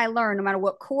everything that I learned, no matter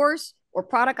what course or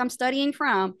product I'm studying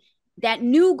from, that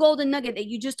new golden nugget that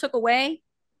you just took away,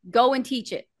 go and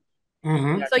teach it.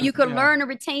 So you could learn and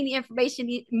retain the information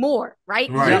more, right?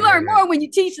 You learn more when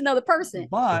you teach another person.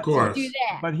 But do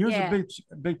that. But here's a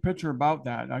big picture about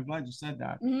that. I'm glad you said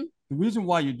that. The reason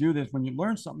why you do this, when you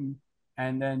learn something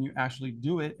and then you actually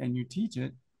do it and you teach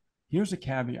it, here's a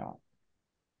caveat.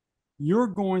 You're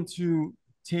going to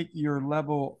take your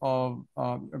level of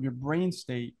your brain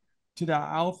state to the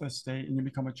alpha state, and you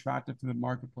become attractive to the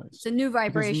marketplace. It's a new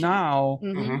vibration. Because now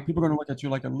people are going to look at you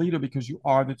like a leader because you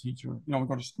are the teacher. You know, we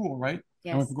go to school, right?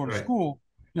 Yes. And if we go to school,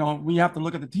 you know, we have to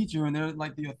look at the teacher and they're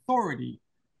like the authority.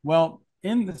 Well,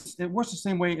 it works the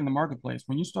same way in the marketplace.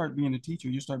 When you start being the teacher,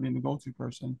 you start being the go-to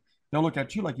person. They'll look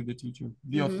at you like you're the teacher,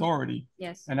 the authority.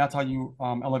 Yes. And that's how you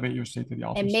elevate your state to the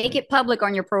alpha and make state. it public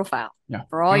on your profile. Yeah.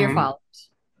 For all your followers.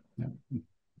 Yeah.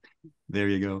 There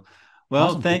you go. Well,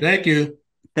 awesome. Thank you.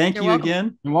 Thank You're you welcome.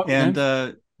 again. You're welcome,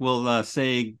 and we'll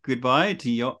say goodbye to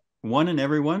you, one and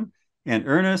everyone. And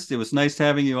Ernest, it was nice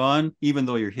having you on, even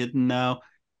though you're hidden now.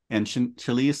 And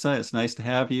Shalisa, it's nice to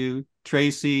have you.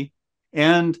 Tracy.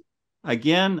 And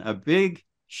again, a big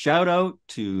shout out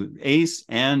to Ace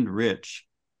and Rich.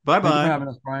 Bye-bye. Thank you for having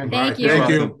us, Bryan. Thank you. Thank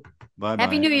you. Bye-bye.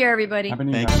 Happy New Year, everybody. Happy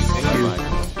New Year. Thank you.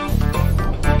 Bye-bye.